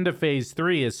 the end of phase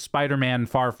 3 is Spider-Man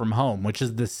Far From Home, which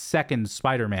is the second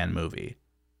Spider-Man movie.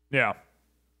 Yeah.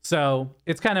 So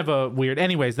it's kind of a weird.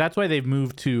 Anyways, that's why they've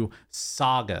moved to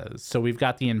sagas. So we've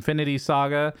got the Infinity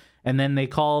Saga, and then they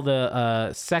call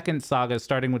the second saga,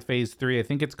 starting with phase 3, I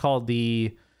think it's called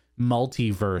the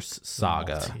Multiverse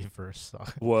Saga. Multiverse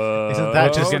saga. Whoa. Isn't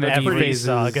that just gonna be every phases-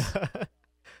 saga?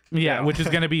 Yeah, which is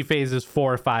going to be phases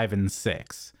 4, 5, and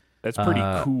 6. That's pretty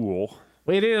cool.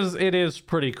 It is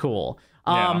pretty cool.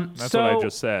 Yeah, that's so, what I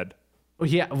just said.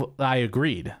 Yeah, I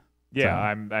agreed.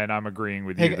 Yeah, So- I'm agreeing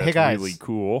with Hey- you. hey, That's guys, really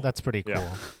cool. That's pretty cool.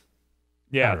 Yeah.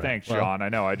 Yeah, All right, thanks, well, Sean. I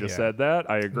know I just yeah. said that.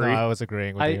 I No, agree. I was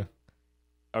agreeing with you.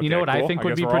 Okay, You know what I cool. think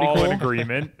would guess be we're pretty all cool? in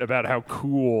agreement about how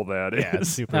cool that is. Yeah, it's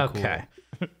super Okay.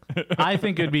 I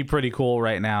think it'd be pretty cool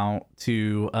right now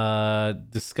to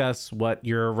discuss what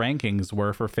your rankings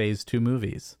were for phase 2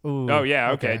 movies. cool. Ooh, Oh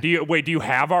yeah, okay. Do you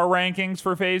have our rankings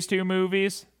for phase 2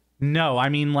 movies? No, I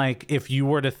mean, like, if you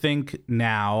were to think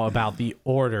now about the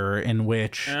order in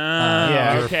which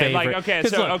Yeah. your Okay, favorite...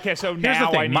 'Cause look, so here's now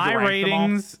the thing. I need My to rank them all?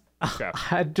 ratings... Okay.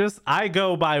 I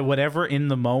go by whatever in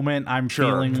the moment I'm Sure,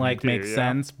 feeling me like too, makes yeah.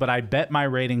 sense, but I bet my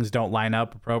ratings don't line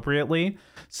up appropriately.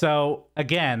 So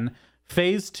again,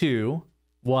 phase 2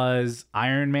 was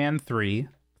Iron Man 3,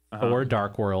 Thor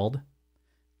Dark World,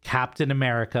 Captain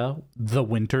America, The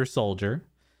Winter Soldier,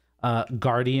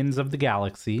 Guardians of the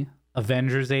Galaxy,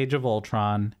 Avengers Age of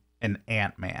Ultron, and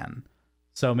Ant-Man.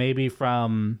 So maybe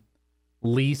from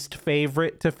least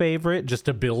favorite to favorite, just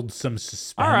to build some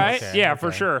suspense. All right, Okay, yeah, okay.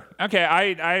 for sure. Okay,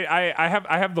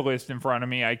 I have the list in front of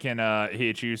me. I can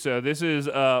hit you. So this is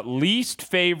least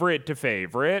favorite to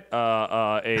favorite,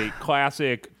 a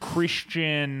classic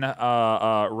Christian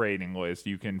rating list.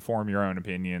 You can form your own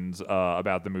opinions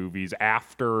about the movies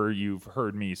after you've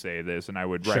heard me say this, and I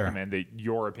would Sure. recommend that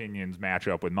your opinions match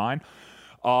up with mine.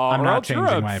 I'm or not else you're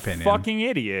changing a my opinion. fucking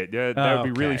idiot. That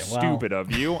would be really Okay, well. stupid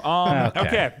of you. Okay.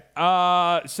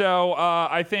 Okay. So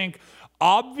I think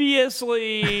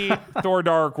obviously Thor: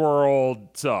 Dark World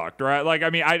sucked, right? Like,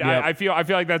 I mean, I feel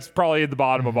like that's probably at the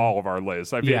bottom of all of our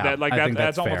lists. I feel Yeah, that like I that think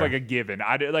that's that's almost fair. like a given.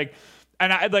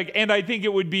 And I think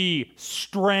it would be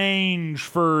strange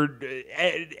for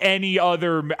any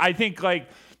other. I think like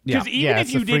because Yeah. even Yeah, if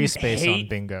it's you the free didn't space hate on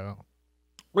bingo.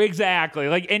 Exactly.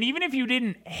 Like, and even if you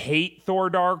didn't hate Thor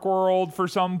Dark World for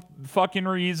some fucking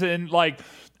reason, like,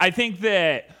 I think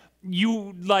that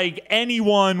you, like,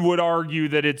 anyone would argue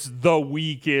that it's the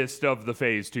weakest of the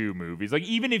phase 2 movies. Like,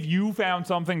 even if you found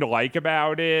something to like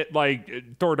about it, like,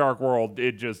 Thor Dark World,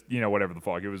 it just, whatever the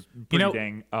fuck. It was pretty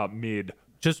dang mid.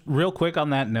 Just real quick on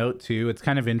that note too, it's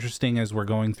kind of interesting as we're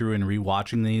going through and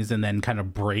rewatching these and then kind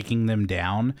of breaking them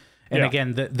down. And Yeah.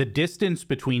 again, the distance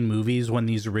between movies when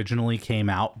these originally came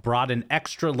out brought an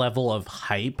extra level of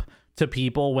hype to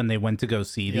people when they went to go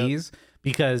see these,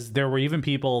 because there were even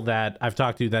people that I've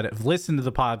talked to that have listened to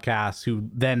the podcast who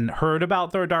then heard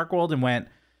about Thor Dark World and went,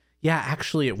 yeah,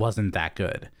 actually it wasn't that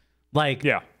good. Like,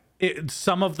 Yeah.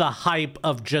 some of the hype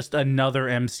of just another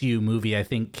MCU movie, I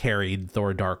think, carried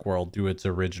Thor Dark World through its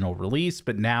original release,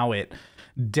 but now it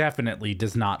definitely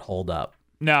does not hold up.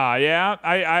 Nah, yeah,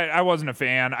 I wasn't a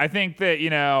fan. I think that,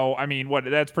 I mean,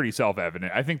 that's pretty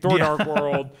self-evident. I think Thor Dark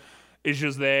World is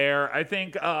just there. I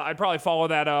think I'd probably follow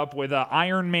that up with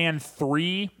Iron Man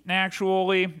 3,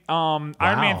 actually. Iron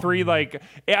Man 3, like,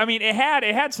 I mean, it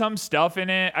had some stuff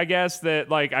in it, I guess, that,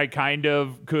 like, I kind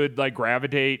of could, like,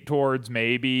 gravitate towards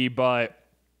maybe, but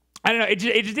I don't know. It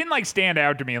just didn't like stand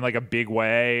out to me in like a big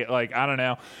way. Like, I don't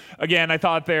know. Again, I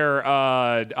thought their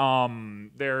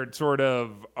sort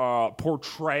of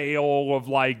portrayal of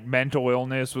like mental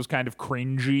illness was kind of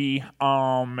cringy.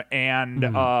 And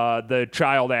the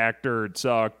child actor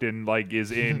sucked and like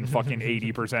is in fucking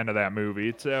 80% of that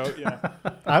movie. So yeah.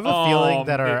 I have a feeling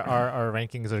that our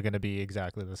rankings are going to be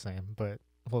exactly the same, but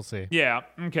we'll see. Yeah.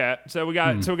 Okay. So we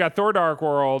got Thor: Dark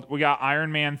World. We got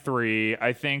Iron Man 3.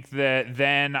 I think that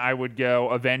then I would go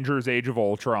Avengers: Age of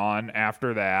Ultron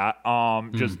after that.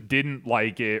 Just didn't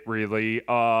like it really.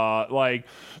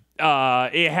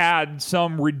 It had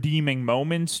some redeeming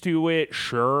moments to it,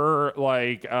 sure.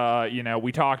 Like,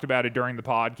 we talked about it during the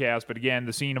podcast, but again,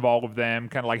 the scene of all of them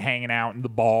kind of like hanging out in the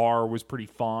bar was pretty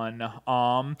fun.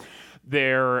 I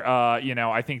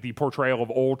think the portrayal of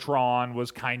Ultron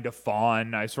was kind of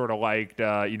fun. I sort of liked,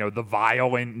 the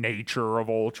violent nature of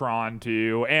Ultron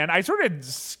too. And I sort of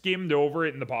skimmed over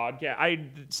it in the podcast. I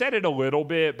said it a little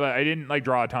bit, but I didn't like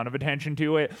draw a ton of attention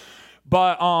to it.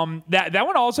 But that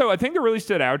one also, I think that really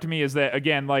stood out to me is that,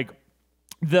 again, like,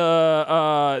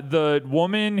 the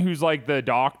woman who's like the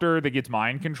doctor that gets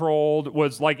mind controlled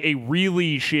was like a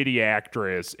really shitty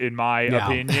actress in my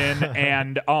opinion.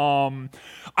 And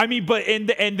I mean, but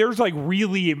and there's like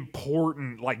really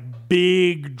important, like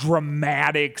big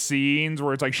dramatic scenes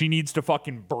where it's like she needs to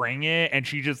fucking bring it and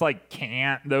she just like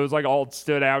can't. Those like all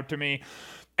stood out to me.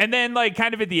 And then, like,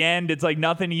 kind of at the end, it's like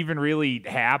nothing even really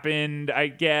happened.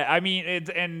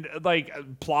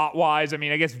 Plot-wise, I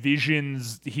mean, I guess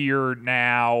Vision's here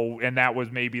now, and that was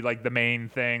maybe, like, the main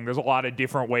thing. There's a lot of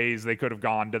different ways they could have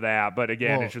gone to that. But,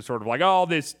 again, it's just sort of like, oh,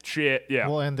 this shit, yeah.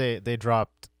 Well, and they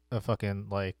dropped a fucking,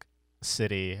 like,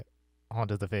 city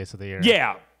onto the face of the earth.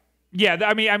 Yeah. Yeah,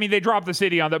 I mean, they dropped the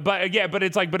city on the, but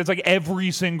it's like every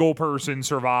single person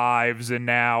survives, and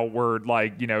now we're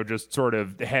like, just sort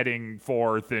of heading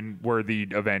forth, and we're the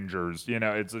Avengers.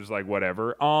 It's just like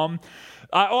whatever.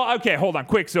 Okay, hold on.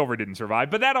 Quicksilver didn't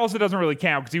survive, but that also doesn't really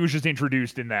count because he was just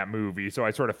introduced in that movie, so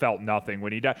I sort of felt nothing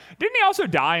when he died. Didn't he also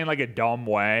die in like a dumb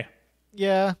way?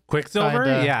 Yeah, Quicksilver.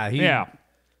 Kinda. Yeah,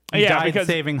 He died because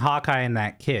saving Hawkeye and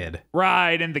that kid.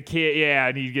 Right, and the kid,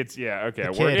 and he gets, okay.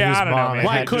 The kid whose I don't know, mom man.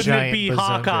 Why couldn't it be bazungas.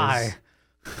 Hawkeye?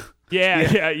 The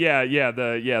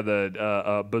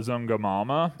Bazunga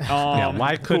Mama.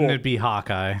 Why couldn't it be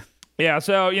Hawkeye? Yeah,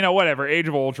 so, whatever. Age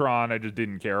of Ultron, I just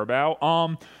didn't care about.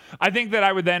 I think that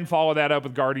I would then follow that up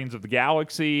with Guardians of the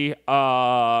Galaxy,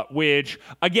 which,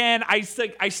 again, I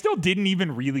still didn't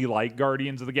even really like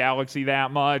Guardians of the Galaxy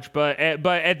that much, but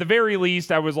at the very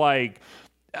least, I was like,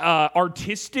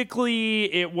 artistically,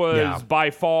 it was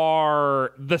by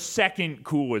far the second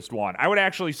coolest one. I would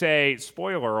actually say,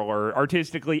 spoiler alert,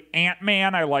 artistically,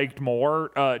 Ant-Man I liked more,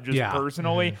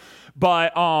 personally. Mm-hmm.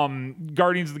 But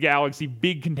Guardians of the Galaxy,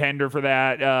 big contender for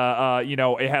that.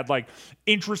 It had like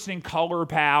interesting color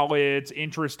palettes,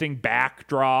 interesting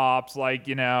backdrops, like,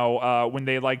 when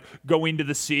they like go into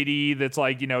the city that's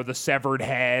like, the severed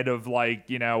head of like,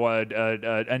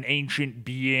 an ancient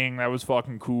being. That was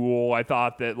fucking cool. I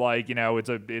thought that like,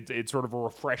 it's sort of a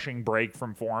refreshing break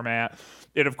from format.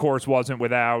 It, of course, wasn't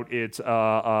without its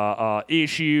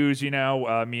issues.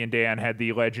 Me and Dan had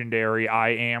the legendary I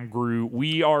am Groot,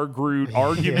 we are Groot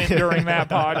argument during that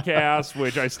podcast,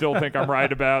 which I still think I'm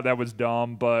right about. That was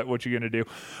dumb, but what you gonna do?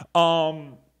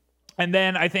 And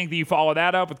then I think that you follow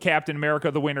that up with Captain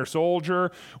America: The Winter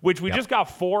Soldier, which we just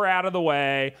got 4 out of the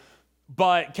way.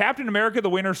 But Captain America: The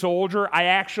Winter Soldier, I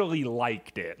actually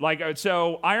liked it. Like,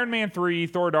 so Iron Man 3,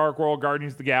 Thor: Dark World,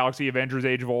 Guardians of the Galaxy, Avengers: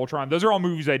 Age of Ultron, those are all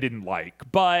movies I didn't like.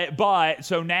 But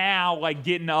so now, like,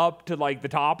 getting up to like the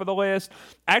top of the list,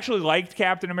 I actually liked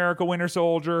Captain America: Winter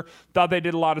Soldier. Thought they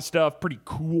did a lot of stuff pretty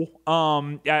cool.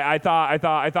 I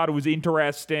thought it was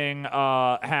interesting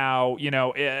how,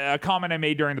 a comment I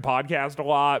made during the podcast a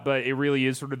lot, but it really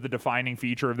is sort of the defining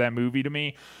feature of that movie to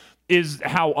me, is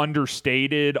how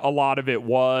understated a lot of it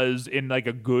was in like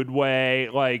a good way.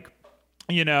 Like,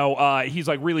 he's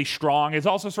like really strong. It's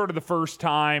also sort of the first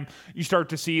time you start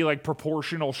to see like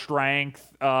proportional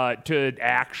strength to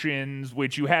actions,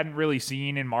 which you hadn't really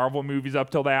seen in Marvel movies up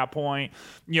till that point.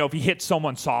 If he hits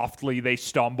someone softly, they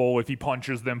stumble. If he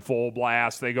punches them full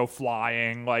blast, they go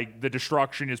flying. Like, the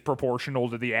destruction is proportional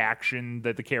to the action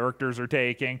that the characters are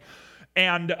taking.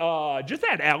 And just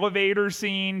that elevator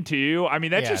scene too. I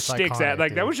mean, that Yeah, just it's sticks iconic, out.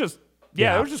 Like dude. that was just.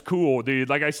 Yeah, that was just cool, dude.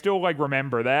 Like, I still, like,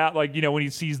 remember that. Like, you know, when he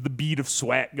sees the bead of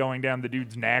sweat going down the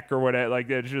dude's neck or whatever. Like,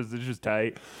 it's just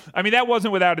tight. I mean, that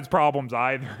wasn't without its problems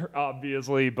either,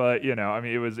 obviously. But, you know, I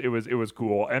mean, it was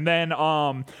cool. And then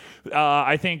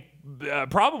I think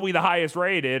probably the highest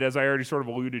rated, as I already sort of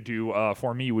alluded to,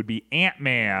 for me would be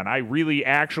Ant-Man. I really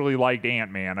actually liked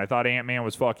Ant-Man. I thought Ant-Man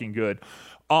was fucking good.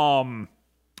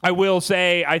 I will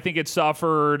say, I think it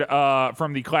suffered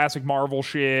from the classic Marvel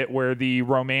shit where the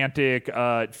romantic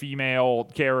female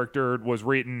character was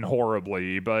written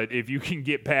horribly. But if you can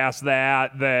get past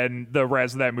that, then the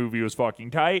rest of that movie was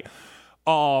fucking tight.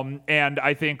 And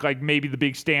I think like maybe the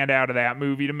big standout of that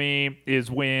movie to me is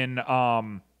when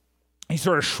he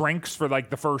sort of shrinks for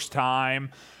like the first time.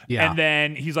 Yeah. And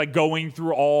then he's like going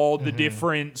through all the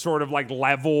different sort of like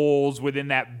levels within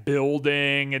that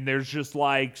building. And there's just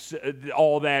like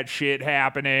all that shit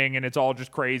happening. And it's all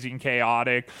just crazy and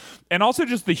chaotic. And also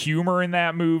just the humor in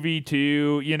that movie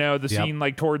too. You know, the scene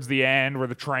like towards the end where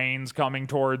the train's coming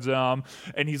towards him.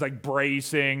 And he's like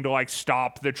bracing to like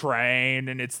stop the train.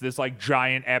 And it's this like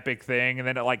giant epic thing. And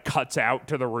then it like cuts out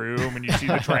to the room. And you see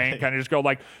the train kind of just go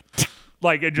like...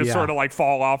 Like, it just sort of, like,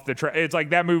 fall off the track. It's like,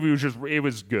 that movie was just, it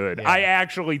was good. Yeah. I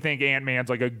actually think Ant-Man's,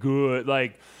 like, a good,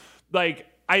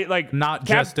 not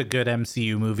just a good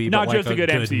MCU movie, not but like just a good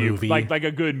MCU movie. like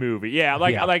a good movie. Yeah,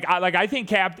 I think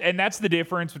and that's the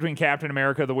difference between Captain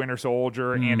America: The Winter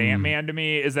Soldier and Ant-Man to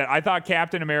me, is that I thought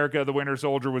Captain America: The Winter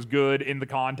Soldier was good in the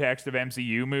context of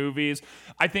MCU movies.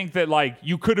 I think that like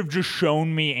you could have just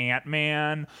shown me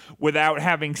Ant-Man without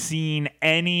having seen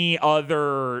any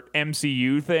other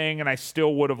MCU thing, and I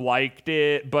still would have liked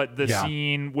it. But the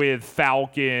scene with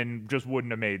Falcon just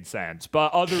wouldn't have made sense.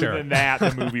 But other than that,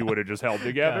 the movie would have just held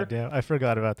together. God damn, I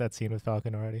forgot about that scene with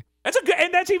Falcon already. That's a good,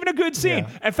 and that's even a good scene.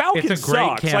 Yeah. And Falcon It's a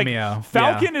great sucks. cameo. Like,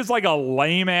 Falcon is like a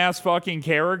lame ass fucking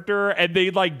character, and they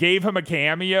like gave him a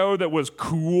cameo that was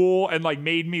cool and like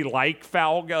made me like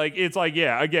Falcon. Like it's like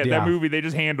that movie they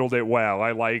just handled it well.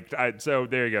 So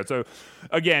there you go. So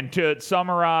again, to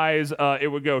summarize,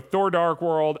 it would go Thor: Dark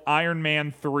World, Iron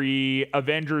Man 3,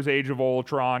 Avengers: Age of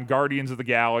Ultron, Guardians of the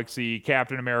Galaxy,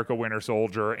 Captain America: Winter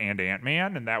Soldier, and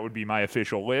Ant-Man, and that would be my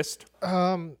official list.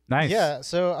 Nice. Yeah,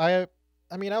 so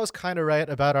I mean, I was kind of right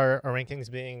about our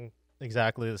rankings being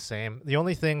exactly the same. The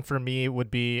only thing for me would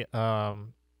be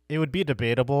it would be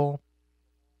debatable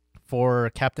for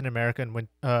Captain America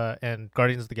and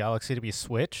Guardians of the Galaxy to be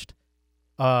switched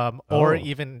or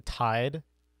even tied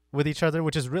with each other,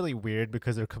 which is really weird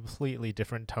because they're completely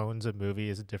different tones of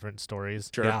movies and different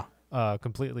stories. Sure. Yeah.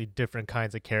 Completely different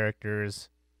kinds of characters.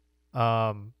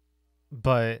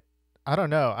 But I don't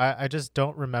know. I just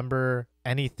don't remember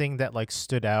anything that like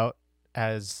stood out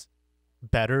as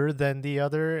better than the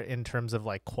other in terms of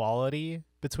like quality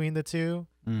between the two,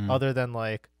 other than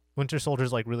like Winter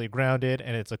Soldier's like really grounded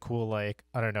and it's a cool like,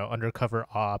 I don't know, undercover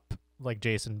op like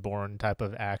Jason Bourne type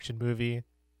of action movie.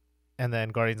 And then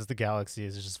Guardians of the Galaxy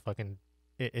is just fucking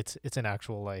it's an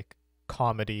actual like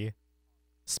comedy,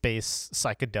 space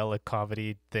psychedelic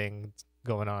comedy thing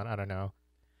going on. I don't know.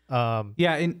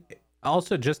 Yeah, and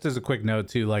also just as a quick note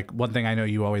too, like one thing I know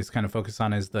you always kind of focus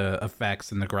on is the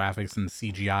effects and the graphics and the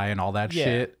CGI and all that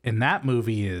shit. And that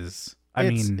movie is,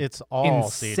 it's all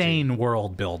insane CG.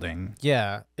 world building.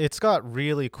 Yeah, it's got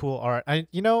really cool art.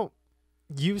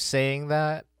 You saying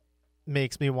that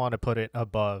makes me want to put it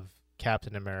above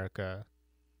Captain America,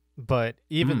 but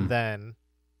even then,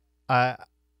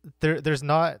 there's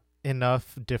not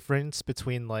enough difference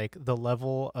between like the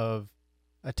level of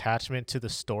attachment to the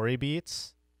story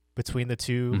beats between the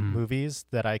two movies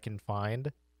that I can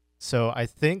find. So I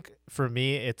think for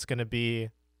me, it's going to be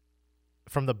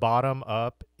from the bottom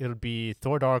up. It'll be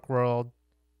Thor: Dark World,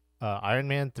 Iron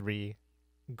Man 3,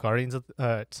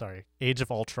 Age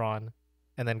of Ultron,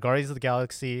 and then Guardians of the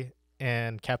Galaxy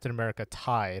and Captain America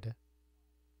tied,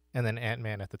 and then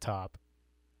Ant-Man at the top.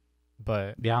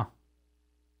 But yeah,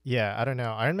 I don't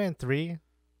know. Iron Man 3,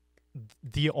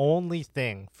 the only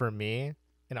thing for me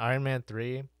in Iron Man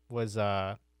 3 was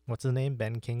what's his name?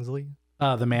 Ben Kingsley?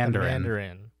 the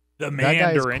Mandarin. The That guy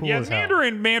is Mandarin. cool Yeah, as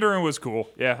hell. Mandarin was cool.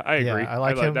 Yeah, I agree. I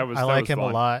like him. I like him a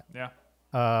lot. Yeah.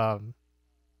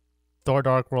 Thor: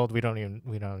 Dark World. We don't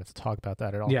have to talk about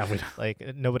that at all. Yeah,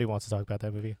 like nobody wants to talk about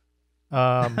that movie.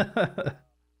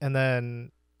 And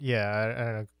then I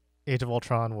don't know. Age of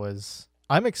Ultron was.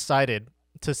 I'm excited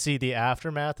to see the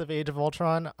aftermath of Age of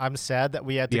Ultron. I'm sad that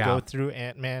we had to go through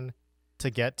Ant-Man to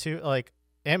get to like.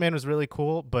 Ant-Man was really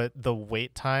cool, but the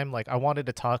wait time, like I wanted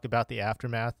to talk about the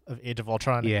aftermath of Age of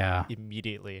Ultron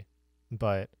immediately.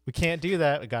 but we can't do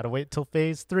that. We got to wait till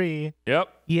phase 3. Yep.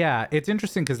 Yeah, it's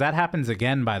interesting because that happens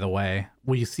again, by the way.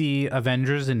 We see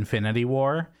Avengers Infinity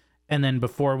War, and then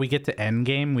before we get to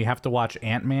Endgame, we have to watch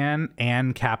Ant-Man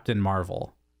and Captain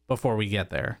Marvel before we get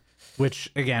there,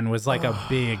 which, again, was like a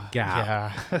big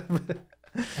gap. Yeah.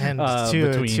 And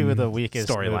between two of the weakest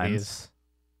storylines. movies.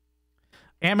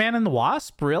 Ant-Man and the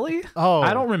Wasp, really? Oh,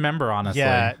 I don't remember, honestly.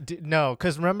 Yeah, no,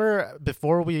 because remember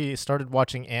before we started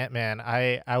watching Ant-Man,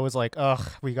 I was like, ugh,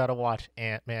 we gotta watch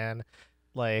Ant-Man.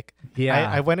 Like, Yeah.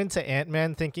 I went into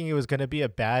Ant-Man thinking it was gonna be a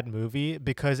bad movie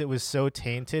because it was so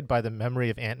tainted by the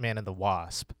memory of Ant-Man and the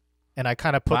Wasp, and I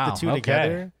kind of put the two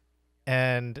together,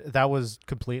 and that was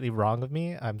completely wrong of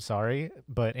me. I'm sorry,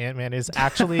 but Ant-Man is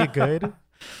actually good,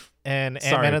 and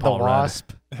Sorry, Ant-Man and Paul the Rudd.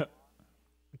 Wasp.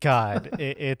 God,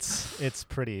 it's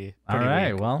pretty. All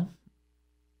right, weak. well,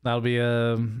 that'll be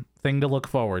a thing to look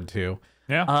forward to.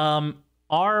 Yeah.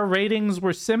 Our ratings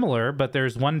were similar, but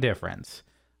there's one difference.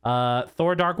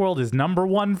 Thor: Dark World is number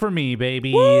 1 for me,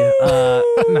 baby. No.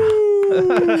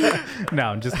 No,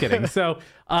 I'm just kidding. So,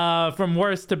 from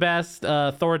worst to best,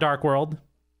 Thor: Dark World,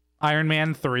 Iron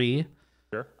Man 3.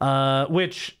 Sure.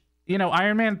 Which,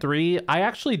 Iron Man 3, I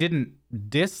actually didn't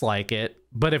dislike it,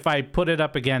 but if I put it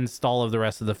up against all of the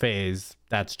rest of the phase,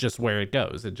 that's just where it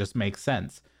goes. It just makes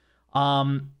sense.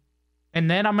 And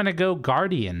then I'm gonna go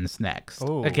Guardians next.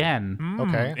 Ooh. Again,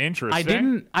 Okay.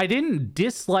 Interesting. I didn't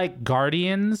dislike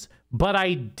Guardians, but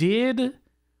I did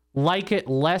like it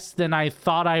less than I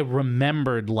thought I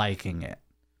remembered liking it.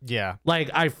 Yeah. Like,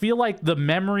 I feel like the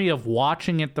memory of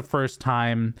watching it the first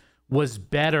time was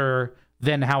better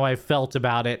than how I felt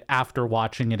about it after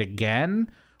watching it again,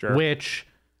 Sure. which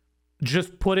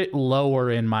just put it lower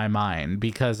in my mind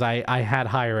because I had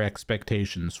higher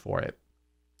expectations for it.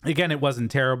 Again, it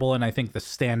wasn't terrible, and I think the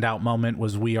standout moment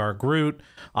was We Are Groot.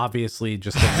 Obviously,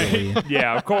 just a really...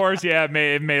 Yeah, of course. Yeah,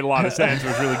 it made a lot of sense. It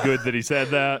was really good that he said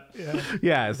that.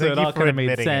 Yeah, so Thank it you all for kind of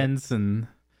made admitting it. sense, and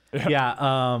yes,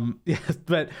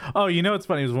 but what's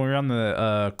funny is when we were on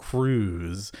the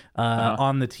cruise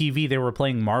on the TV, they were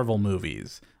playing Marvel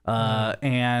movies,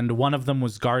 and one of them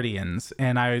was Guardians,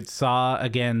 and I saw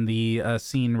again the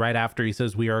scene right after he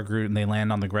says "We are Groot" and they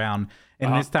land on the ground,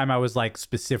 and this time I was like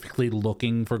specifically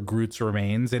looking for Groot's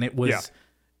remains, and it was. Yeah.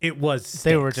 It was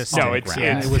They were sticks just on No, the it's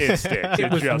ground. it sticks.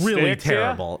 It was just really sticks, yeah.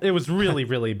 terrible. It was really,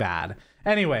 really bad.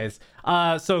 Anyways,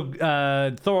 so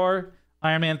Thor,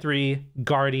 Iron Man 3,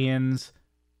 Guardians,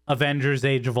 Avengers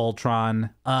Age of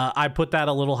Ultron. I put that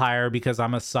a little higher because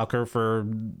I'm a sucker for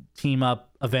team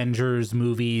up Avengers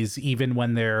movies, even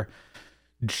when they're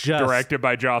just Directed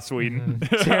by Joss Whedon.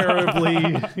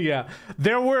 terribly. Yeah,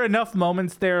 there were enough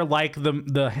moments there, like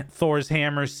the Thor's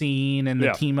hammer scene and the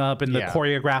Yeah. team up and the Yeah.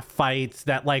 choreographed fights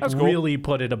that like That's cool. really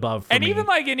put it above for And me. even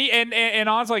like and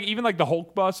honestly, like even like the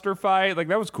Hulkbuster fight, like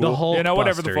that was cool. The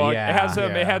Whatever the Hulkbuster, fuck. yeah. It has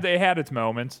some. Yeah. It had its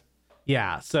moments.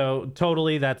 Yeah, so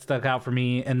totally that stuck out for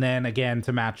me. And then again,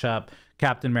 to match up,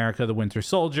 Captain America, the Winter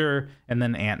Soldier, and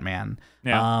then Ant-Man.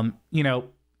 Yeah.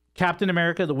 Captain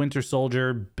America, the Winter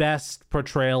Soldier, best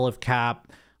portrayal of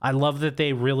Cap. I love that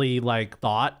they really like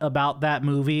thought about that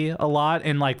movie a lot.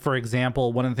 And like, for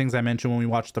example, one of the things I mentioned when we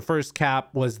watched the first Cap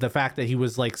was the fact that he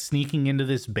was like sneaking into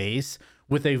this base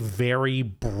with a very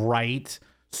bright,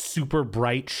 super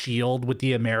bright shield with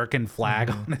the American flag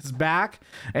on his back.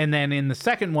 And then in the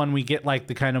second one, we get like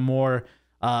the kind of more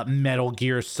Metal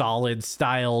Gear Solid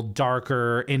style,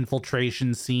 darker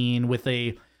infiltration scene with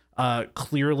a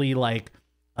clearly like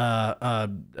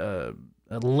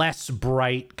less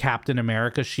bright Captain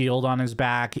America shield on his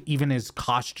back. Even his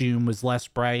costume was less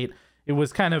bright. It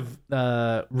was kind of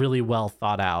really well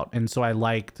thought out, and so I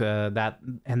liked that.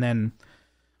 And then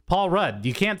Paul Rudd,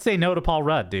 you can't say no to Paul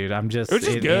Rudd, dude. I'm just It was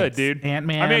just good, it's dude.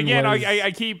 Ant-Man. I mean, again, was,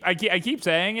 I keep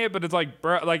saying it, but it's like,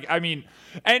 bro, like I mean,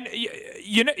 and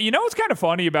you know what's kind of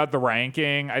funny about the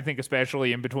ranking? I think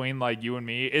especially in between like you and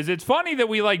me is it's funny that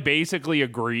we like basically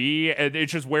agree, and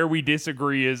it's just where we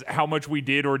disagree is how much we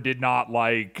did or did not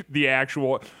like the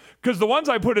actual. Because the ones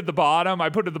I put at the bottom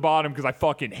because I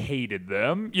fucking hated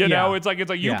them. You know, it's like you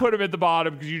Yeah. put them at the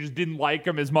bottom because you just didn't like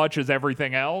them as much as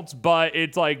everything else. But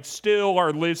it's like still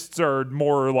our lists are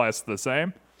more or less the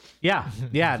same. Yeah,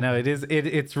 no, it is.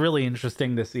 It's really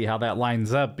interesting to see how that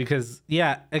lines up because,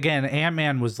 yeah, again,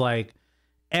 Ant-Man was like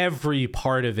every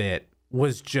part of it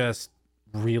was just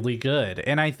really good,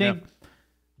 and I think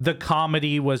the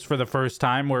comedy was for the first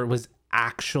time where it was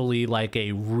actually like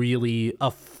a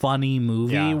funny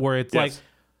movie Yeah. where it's like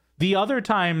the other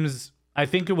times. I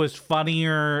think it was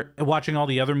funnier watching all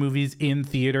the other movies in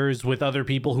theaters with other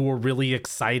people who were really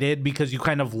excited because you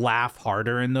kind of laugh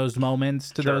harder in those moments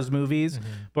to those movies.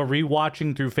 But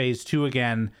rewatching through phase 2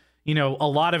 again, you know, a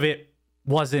lot of it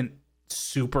wasn't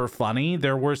super funny.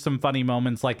 There were some funny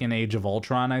moments like in Age of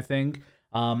Ultron, I think,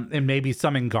 and maybe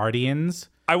some in Guardians.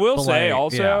 I will say like,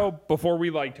 also, before we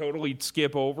like totally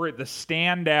skip over it, the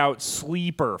standout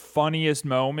sleeper funniest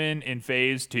moment in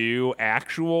phase 2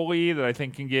 actually that I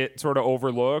think can get sort of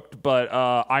overlooked, but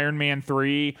Iron Man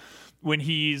 3, when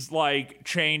he's like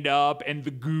chained up and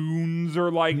the goons are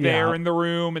like there in the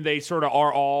room and they sort of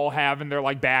are all having their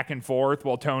like back and forth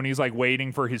while Tony's like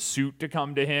waiting for his suit to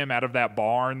come to him out of that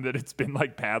barn that it's been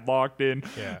like padlocked in.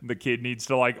 Yeah. The kid needs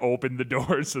to like open the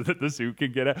door so that the suit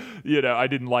can get out. You know, I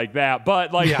didn't like that.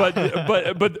 But like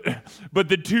but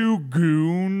the two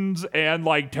goons and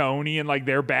like Tony and like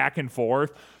their back and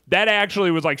forth, that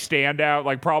actually was like standout,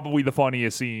 like probably the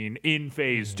funniest scene in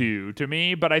phase 2 to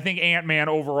me. But I think Ant-Man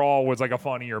overall was like a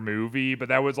funnier movie, but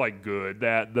that was like good,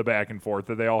 that the back and forth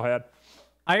that they all had.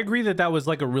 I agree that was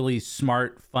like a really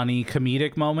smart, funny,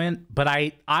 comedic moment. But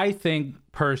I think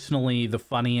personally the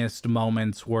funniest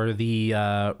moments were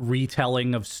the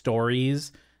retelling of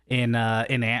stories in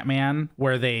Ant-Man,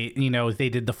 where they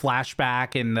did the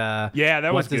flashback and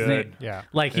that was good. Yeah,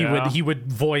 like he would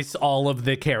voice all of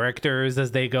the characters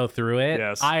as they go through it.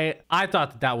 Yes. I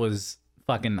thought that was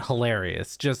fucking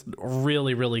hilarious. Just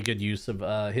really, really good use of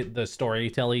the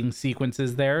storytelling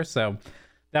sequences there. So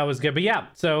that was good. But yeah,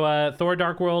 so Thor: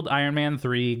 Dark World, Iron Man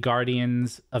 3,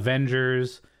 Guardians,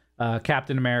 Avengers,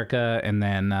 Captain America, and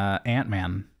then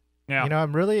Ant-Man. Yeah. You know,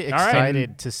 I'm really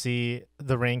excited to see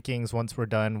the rankings once we're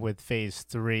done with phase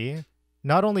 3.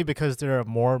 Not only because there are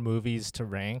more movies to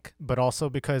rank, but also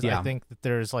because I think that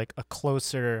there's like a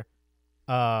closer,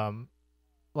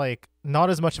 like not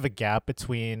as much of a gap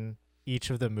between each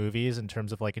of the movies in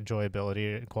terms of like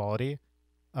enjoyability and quality.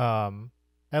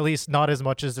 At least not as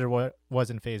much as there was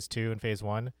in phase 2 and phase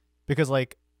 1. Because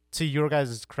like, to your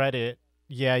guys' credit,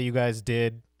 yeah, you guys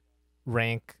did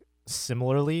rank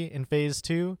similarly in phase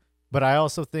 2. But I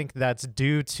also think that's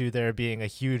due to there being a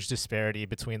huge disparity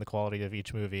between the quality of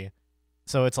each movie.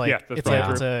 So it's like it's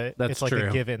like a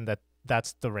given that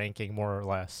that's the ranking more or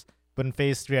less. But in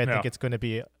phase 3, I think it's going to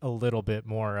be a little bit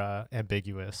more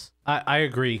ambiguous. I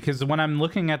agree, because when I'm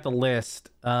looking at the list,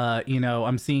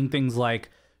 I'm seeing things like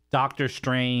Doctor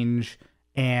Strange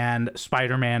and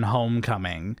Spider-Man: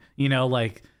 Homecoming. You know,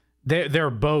 like they're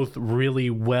both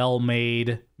really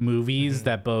well-made movies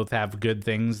that both have good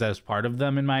things as part of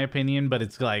them, in my opinion. But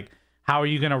it's like, how are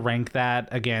you going to rank that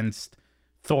against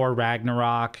Thor: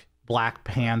 Ragnarok, Black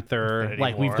Panther?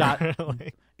 Infinity War. We've got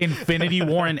Infinity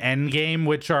War and Endgame,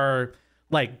 which are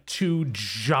like two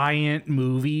giant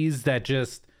movies that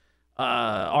just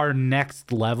are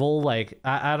next level. Like,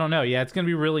 I don't know. Yeah, it's going to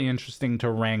be really interesting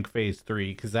to rank phase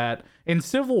 3, because that in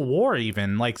Civil War,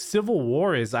 even like Civil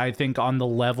War is, I think, on the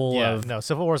level of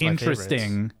Civil War is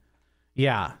interesting.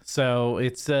 Yeah. So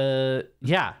it's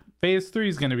phase 3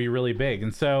 is going to be really big.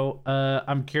 And so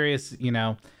I'm curious,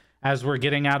 as we're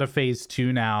getting out of phase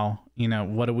 2 now,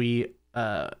 what are we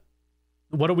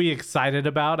excited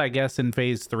about, I guess, in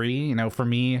phase 3? For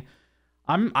me,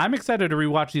 I'm excited to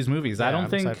rewatch these movies. Yeah, I don't I'm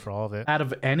think excited for all of it, out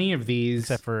of any of these,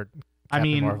 except for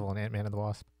Captain Marvel and Ant-Man and the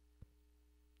Wasp.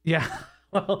 Yeah.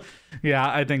 Well, yeah,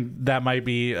 I think that might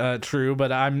be true,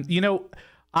 but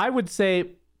I would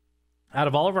say out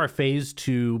of all of our phase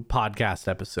 2 podcast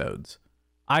episodes,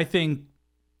 I think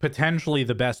potentially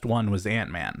the best one was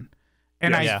Ant-Man.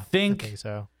 And I think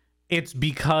so. It's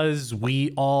because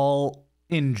we all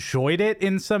enjoyed it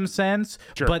in some sense,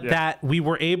 that we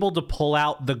were able to pull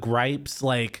out the gripes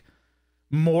like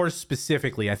more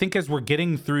specifically. I think as we're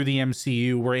getting through the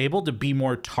MCU, we're able to be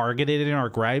more targeted in our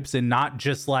gripes and not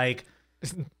just like,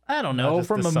 I don't know,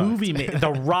 from a movie.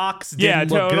 The rocks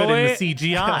didn't look good in the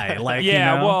CGI.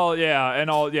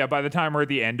 Like, by the time we're at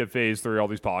the end of phase 3, all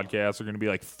these podcasts are going to be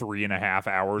like 3.5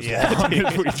 hours long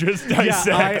as we just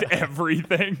dissect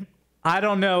everything. I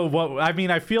don't know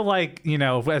I feel like,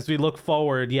 as we look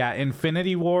forward,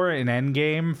 Infinity War and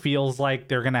Endgame feels like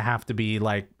they're going to have to be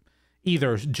like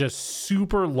either just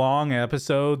super long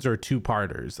episodes or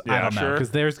 2-parters. I don't know,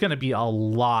 because there's going to be a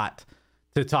lot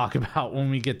to talk about when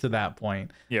we get to that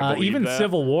point. Even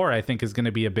Civil War, I think, is going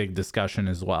to be a big discussion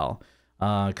as well,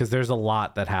 because there's a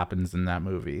lot that happens in that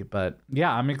movie. But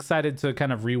yeah, I'm excited to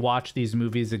kind of rewatch these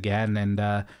movies again.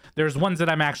 And there's ones that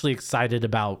I'm actually excited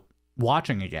about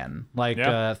watching again, like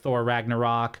Thor: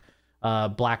 Ragnarok,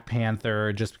 Black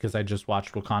Panther, just because I just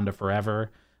watched Wakanda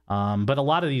Forever. But a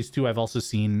lot of these too, I've also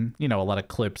seen, a lot of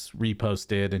clips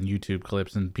reposted and YouTube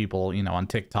clips and people, on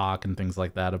TikTok and things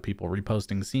like that of people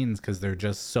reposting scenes, because there are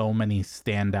just so many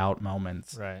standout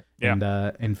moments. Right.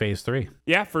 In phase 3.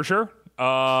 Yeah, for sure.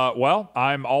 Well,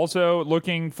 I'm also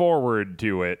looking forward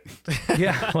to it.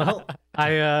 Yeah. Well,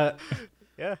 I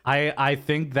Yeah. I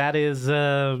think that is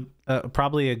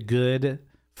probably a good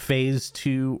phase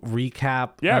 2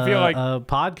 recap. Yeah, I feel like-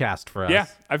 podcast for us. Yeah,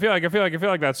 I feel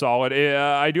like that's solid.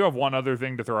 I do have one other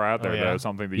thing to throw out there, yeah? though,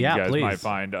 something that Yeah, you guys please. might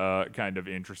find kind of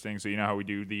interesting. So you know how we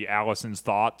do the Allison's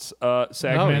Thoughts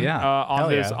segment yeah. on Hell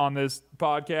this yeah. on this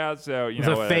podcast. So you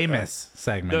The know, famous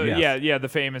segment. the, yes. the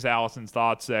famous Allison's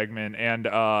Thoughts segment, and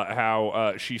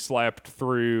how she slept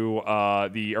through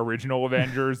the original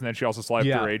Avengers, and then she also slept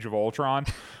Yeah. through Age of Ultron.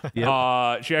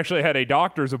 Yep. She actually had a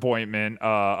doctor's appointment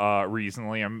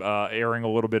recently. I'm airing a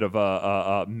little bit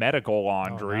of medical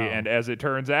laundry, no. and as it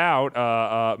turns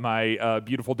out, my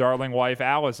beautiful darling wife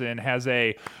Allison has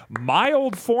a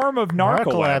mild form of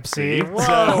narcolepsy.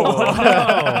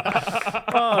 Narcolepsy.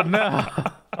 Oh no.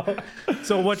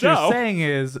 So what So- you're saying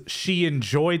is she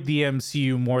enjoyed the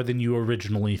MCU more than you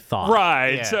originally thought.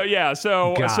 Right. Yeah.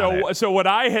 So what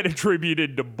I had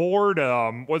attributed to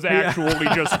boredom was actually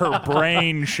just her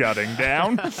brain shutting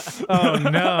down. Oh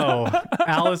no.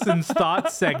 Allison's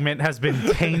Thoughts segment has been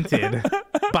tainted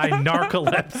by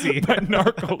narcolepsy.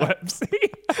 Narcolepsy.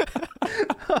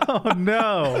 Oh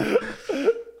no.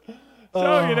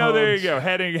 So there you go.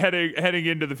 Heading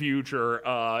into the future.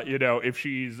 If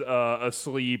she's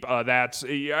asleep,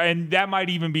 and that might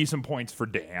even be some points for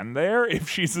Dan there. If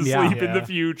she's asleep in the Yeah.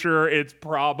 future, it's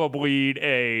probably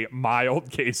a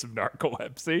mild case of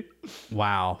narcolepsy.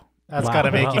 Wow. That's Wow. got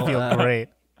to make you Well, feel great.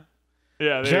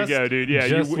 Yeah, there Just- you go, dude. Yeah,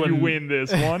 just you when- win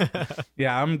this one.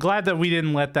 Yeah, I'm glad that we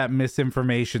didn't let that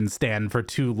misinformation stand for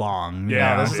too long. you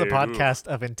Yeah, know? This is a Dude. podcast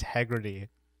of integrity.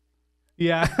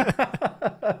 Yeah.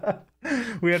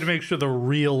 We had to make sure the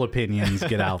real opinions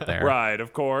get out there. Right,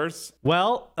 of course.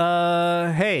 Well,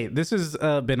 hey, this has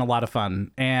been a lot of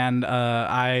fun, and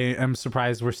I am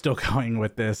surprised we're still going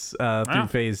with this through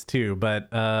phase 2,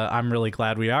 but I'm really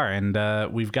glad we are,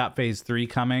 and we've got phase 3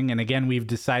 coming, and again, we've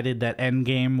decided that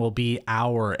Endgame will be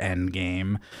our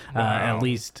Endgame, at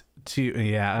least to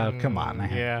come on, I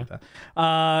have to do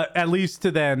that. At least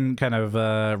to then kind of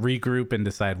regroup and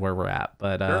decide where we're at,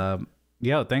 but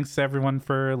thanks to everyone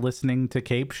for listening to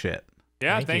Cape Shit.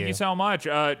 Yeah, Thank thank you you. so much.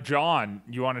 John,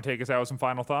 you want to take us out with some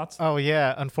final thoughts? Oh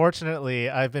yeah, unfortunately,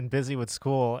 I've been busy with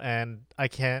school and I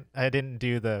didn't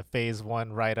do the phase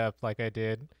 1 write up like I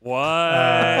did. What?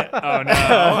 Oh no!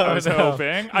 I was no.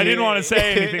 hoping. I didn't want to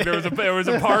say anything. There was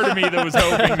a part of me that was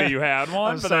hoping that you had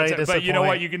one. I'm but sorry that's to it. But you know what?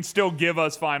 disappoint. You can still give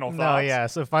us final No, thoughts. yeah.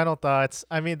 So final thoughts.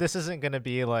 I mean, this isn't gonna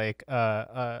be like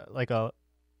a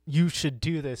you should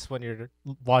do this when you're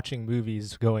watching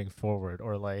movies going forward,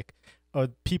 or like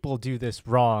people do this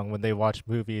wrong when they watch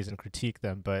movies and critique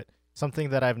them. But something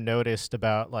that I've noticed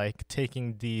about like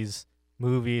taking these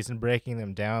movies and breaking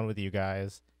them down with you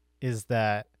guys is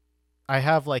that I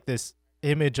have like this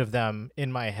image of them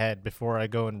in my head before I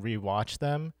go and rewatch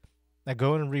them. I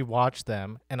go and rewatch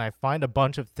them and I find a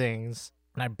bunch of things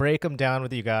and I break them down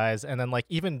with you guys, and then like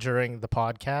even during the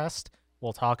podcast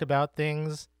we'll talk about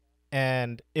things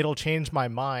and it'll change my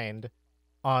mind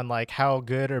on like how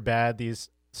good or bad these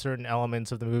certain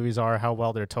elements of the movies are, how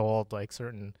well they're told, like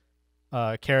certain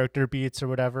character beats or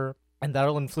whatever, and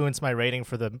that'll influence my rating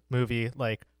for the movie.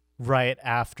 Like right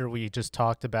after we just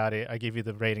talked about it, I give you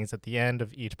the ratings at the end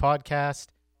of each podcast,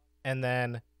 and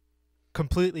then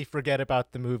completely forget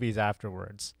about the movies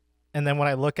afterwards. And then when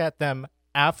I look at them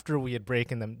after we had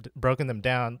broken them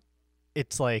down,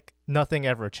 it's like nothing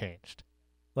ever changed.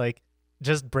 Like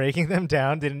just breaking them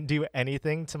down didn't do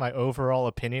anything to my overall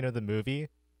opinion of the movie,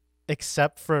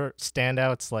 except for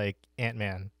standouts like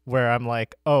Ant-Man, where I'm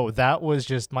like, oh, that was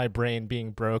just my brain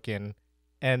being broken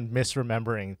and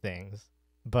misremembering things.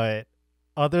 But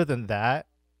other than that,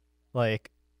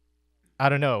 like, I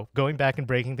don't know, going back and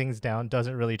breaking things down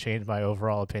doesn't really change my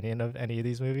overall opinion of any of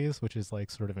these movies, which is like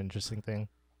sort of an interesting thing.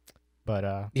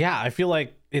 But Yeah, I feel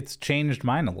like it's changed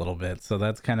mine a little bit, so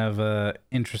that's kind of a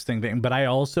interesting thing. But I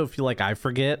also feel like I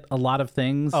forget a lot of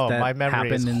things Oh, that my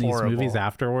memory is happened in these movies horrible.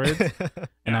 afterwards,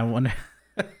 and I wonder.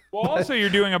 Well, also you're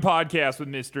doing a podcast with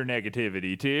Mr.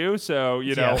 Negativity too, so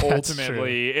you know Yeah, that's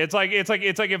ultimately it's like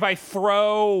if I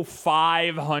throw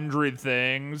 500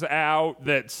 things out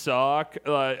that suck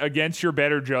against your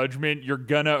better judgment, you're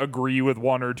gonna agree with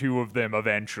one or two of them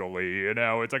eventually. You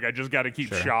know, it's like I just got to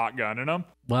keep shotgunning them.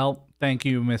 Well, thank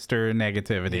you, Mr.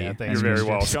 Negativity. Yeah, thanks, You're very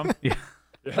Mr.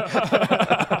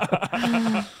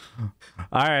 welcome.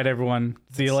 All right, everyone.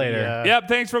 See you later. yeah. Yep.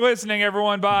 Thanks for listening,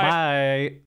 everyone. Bye. Bye.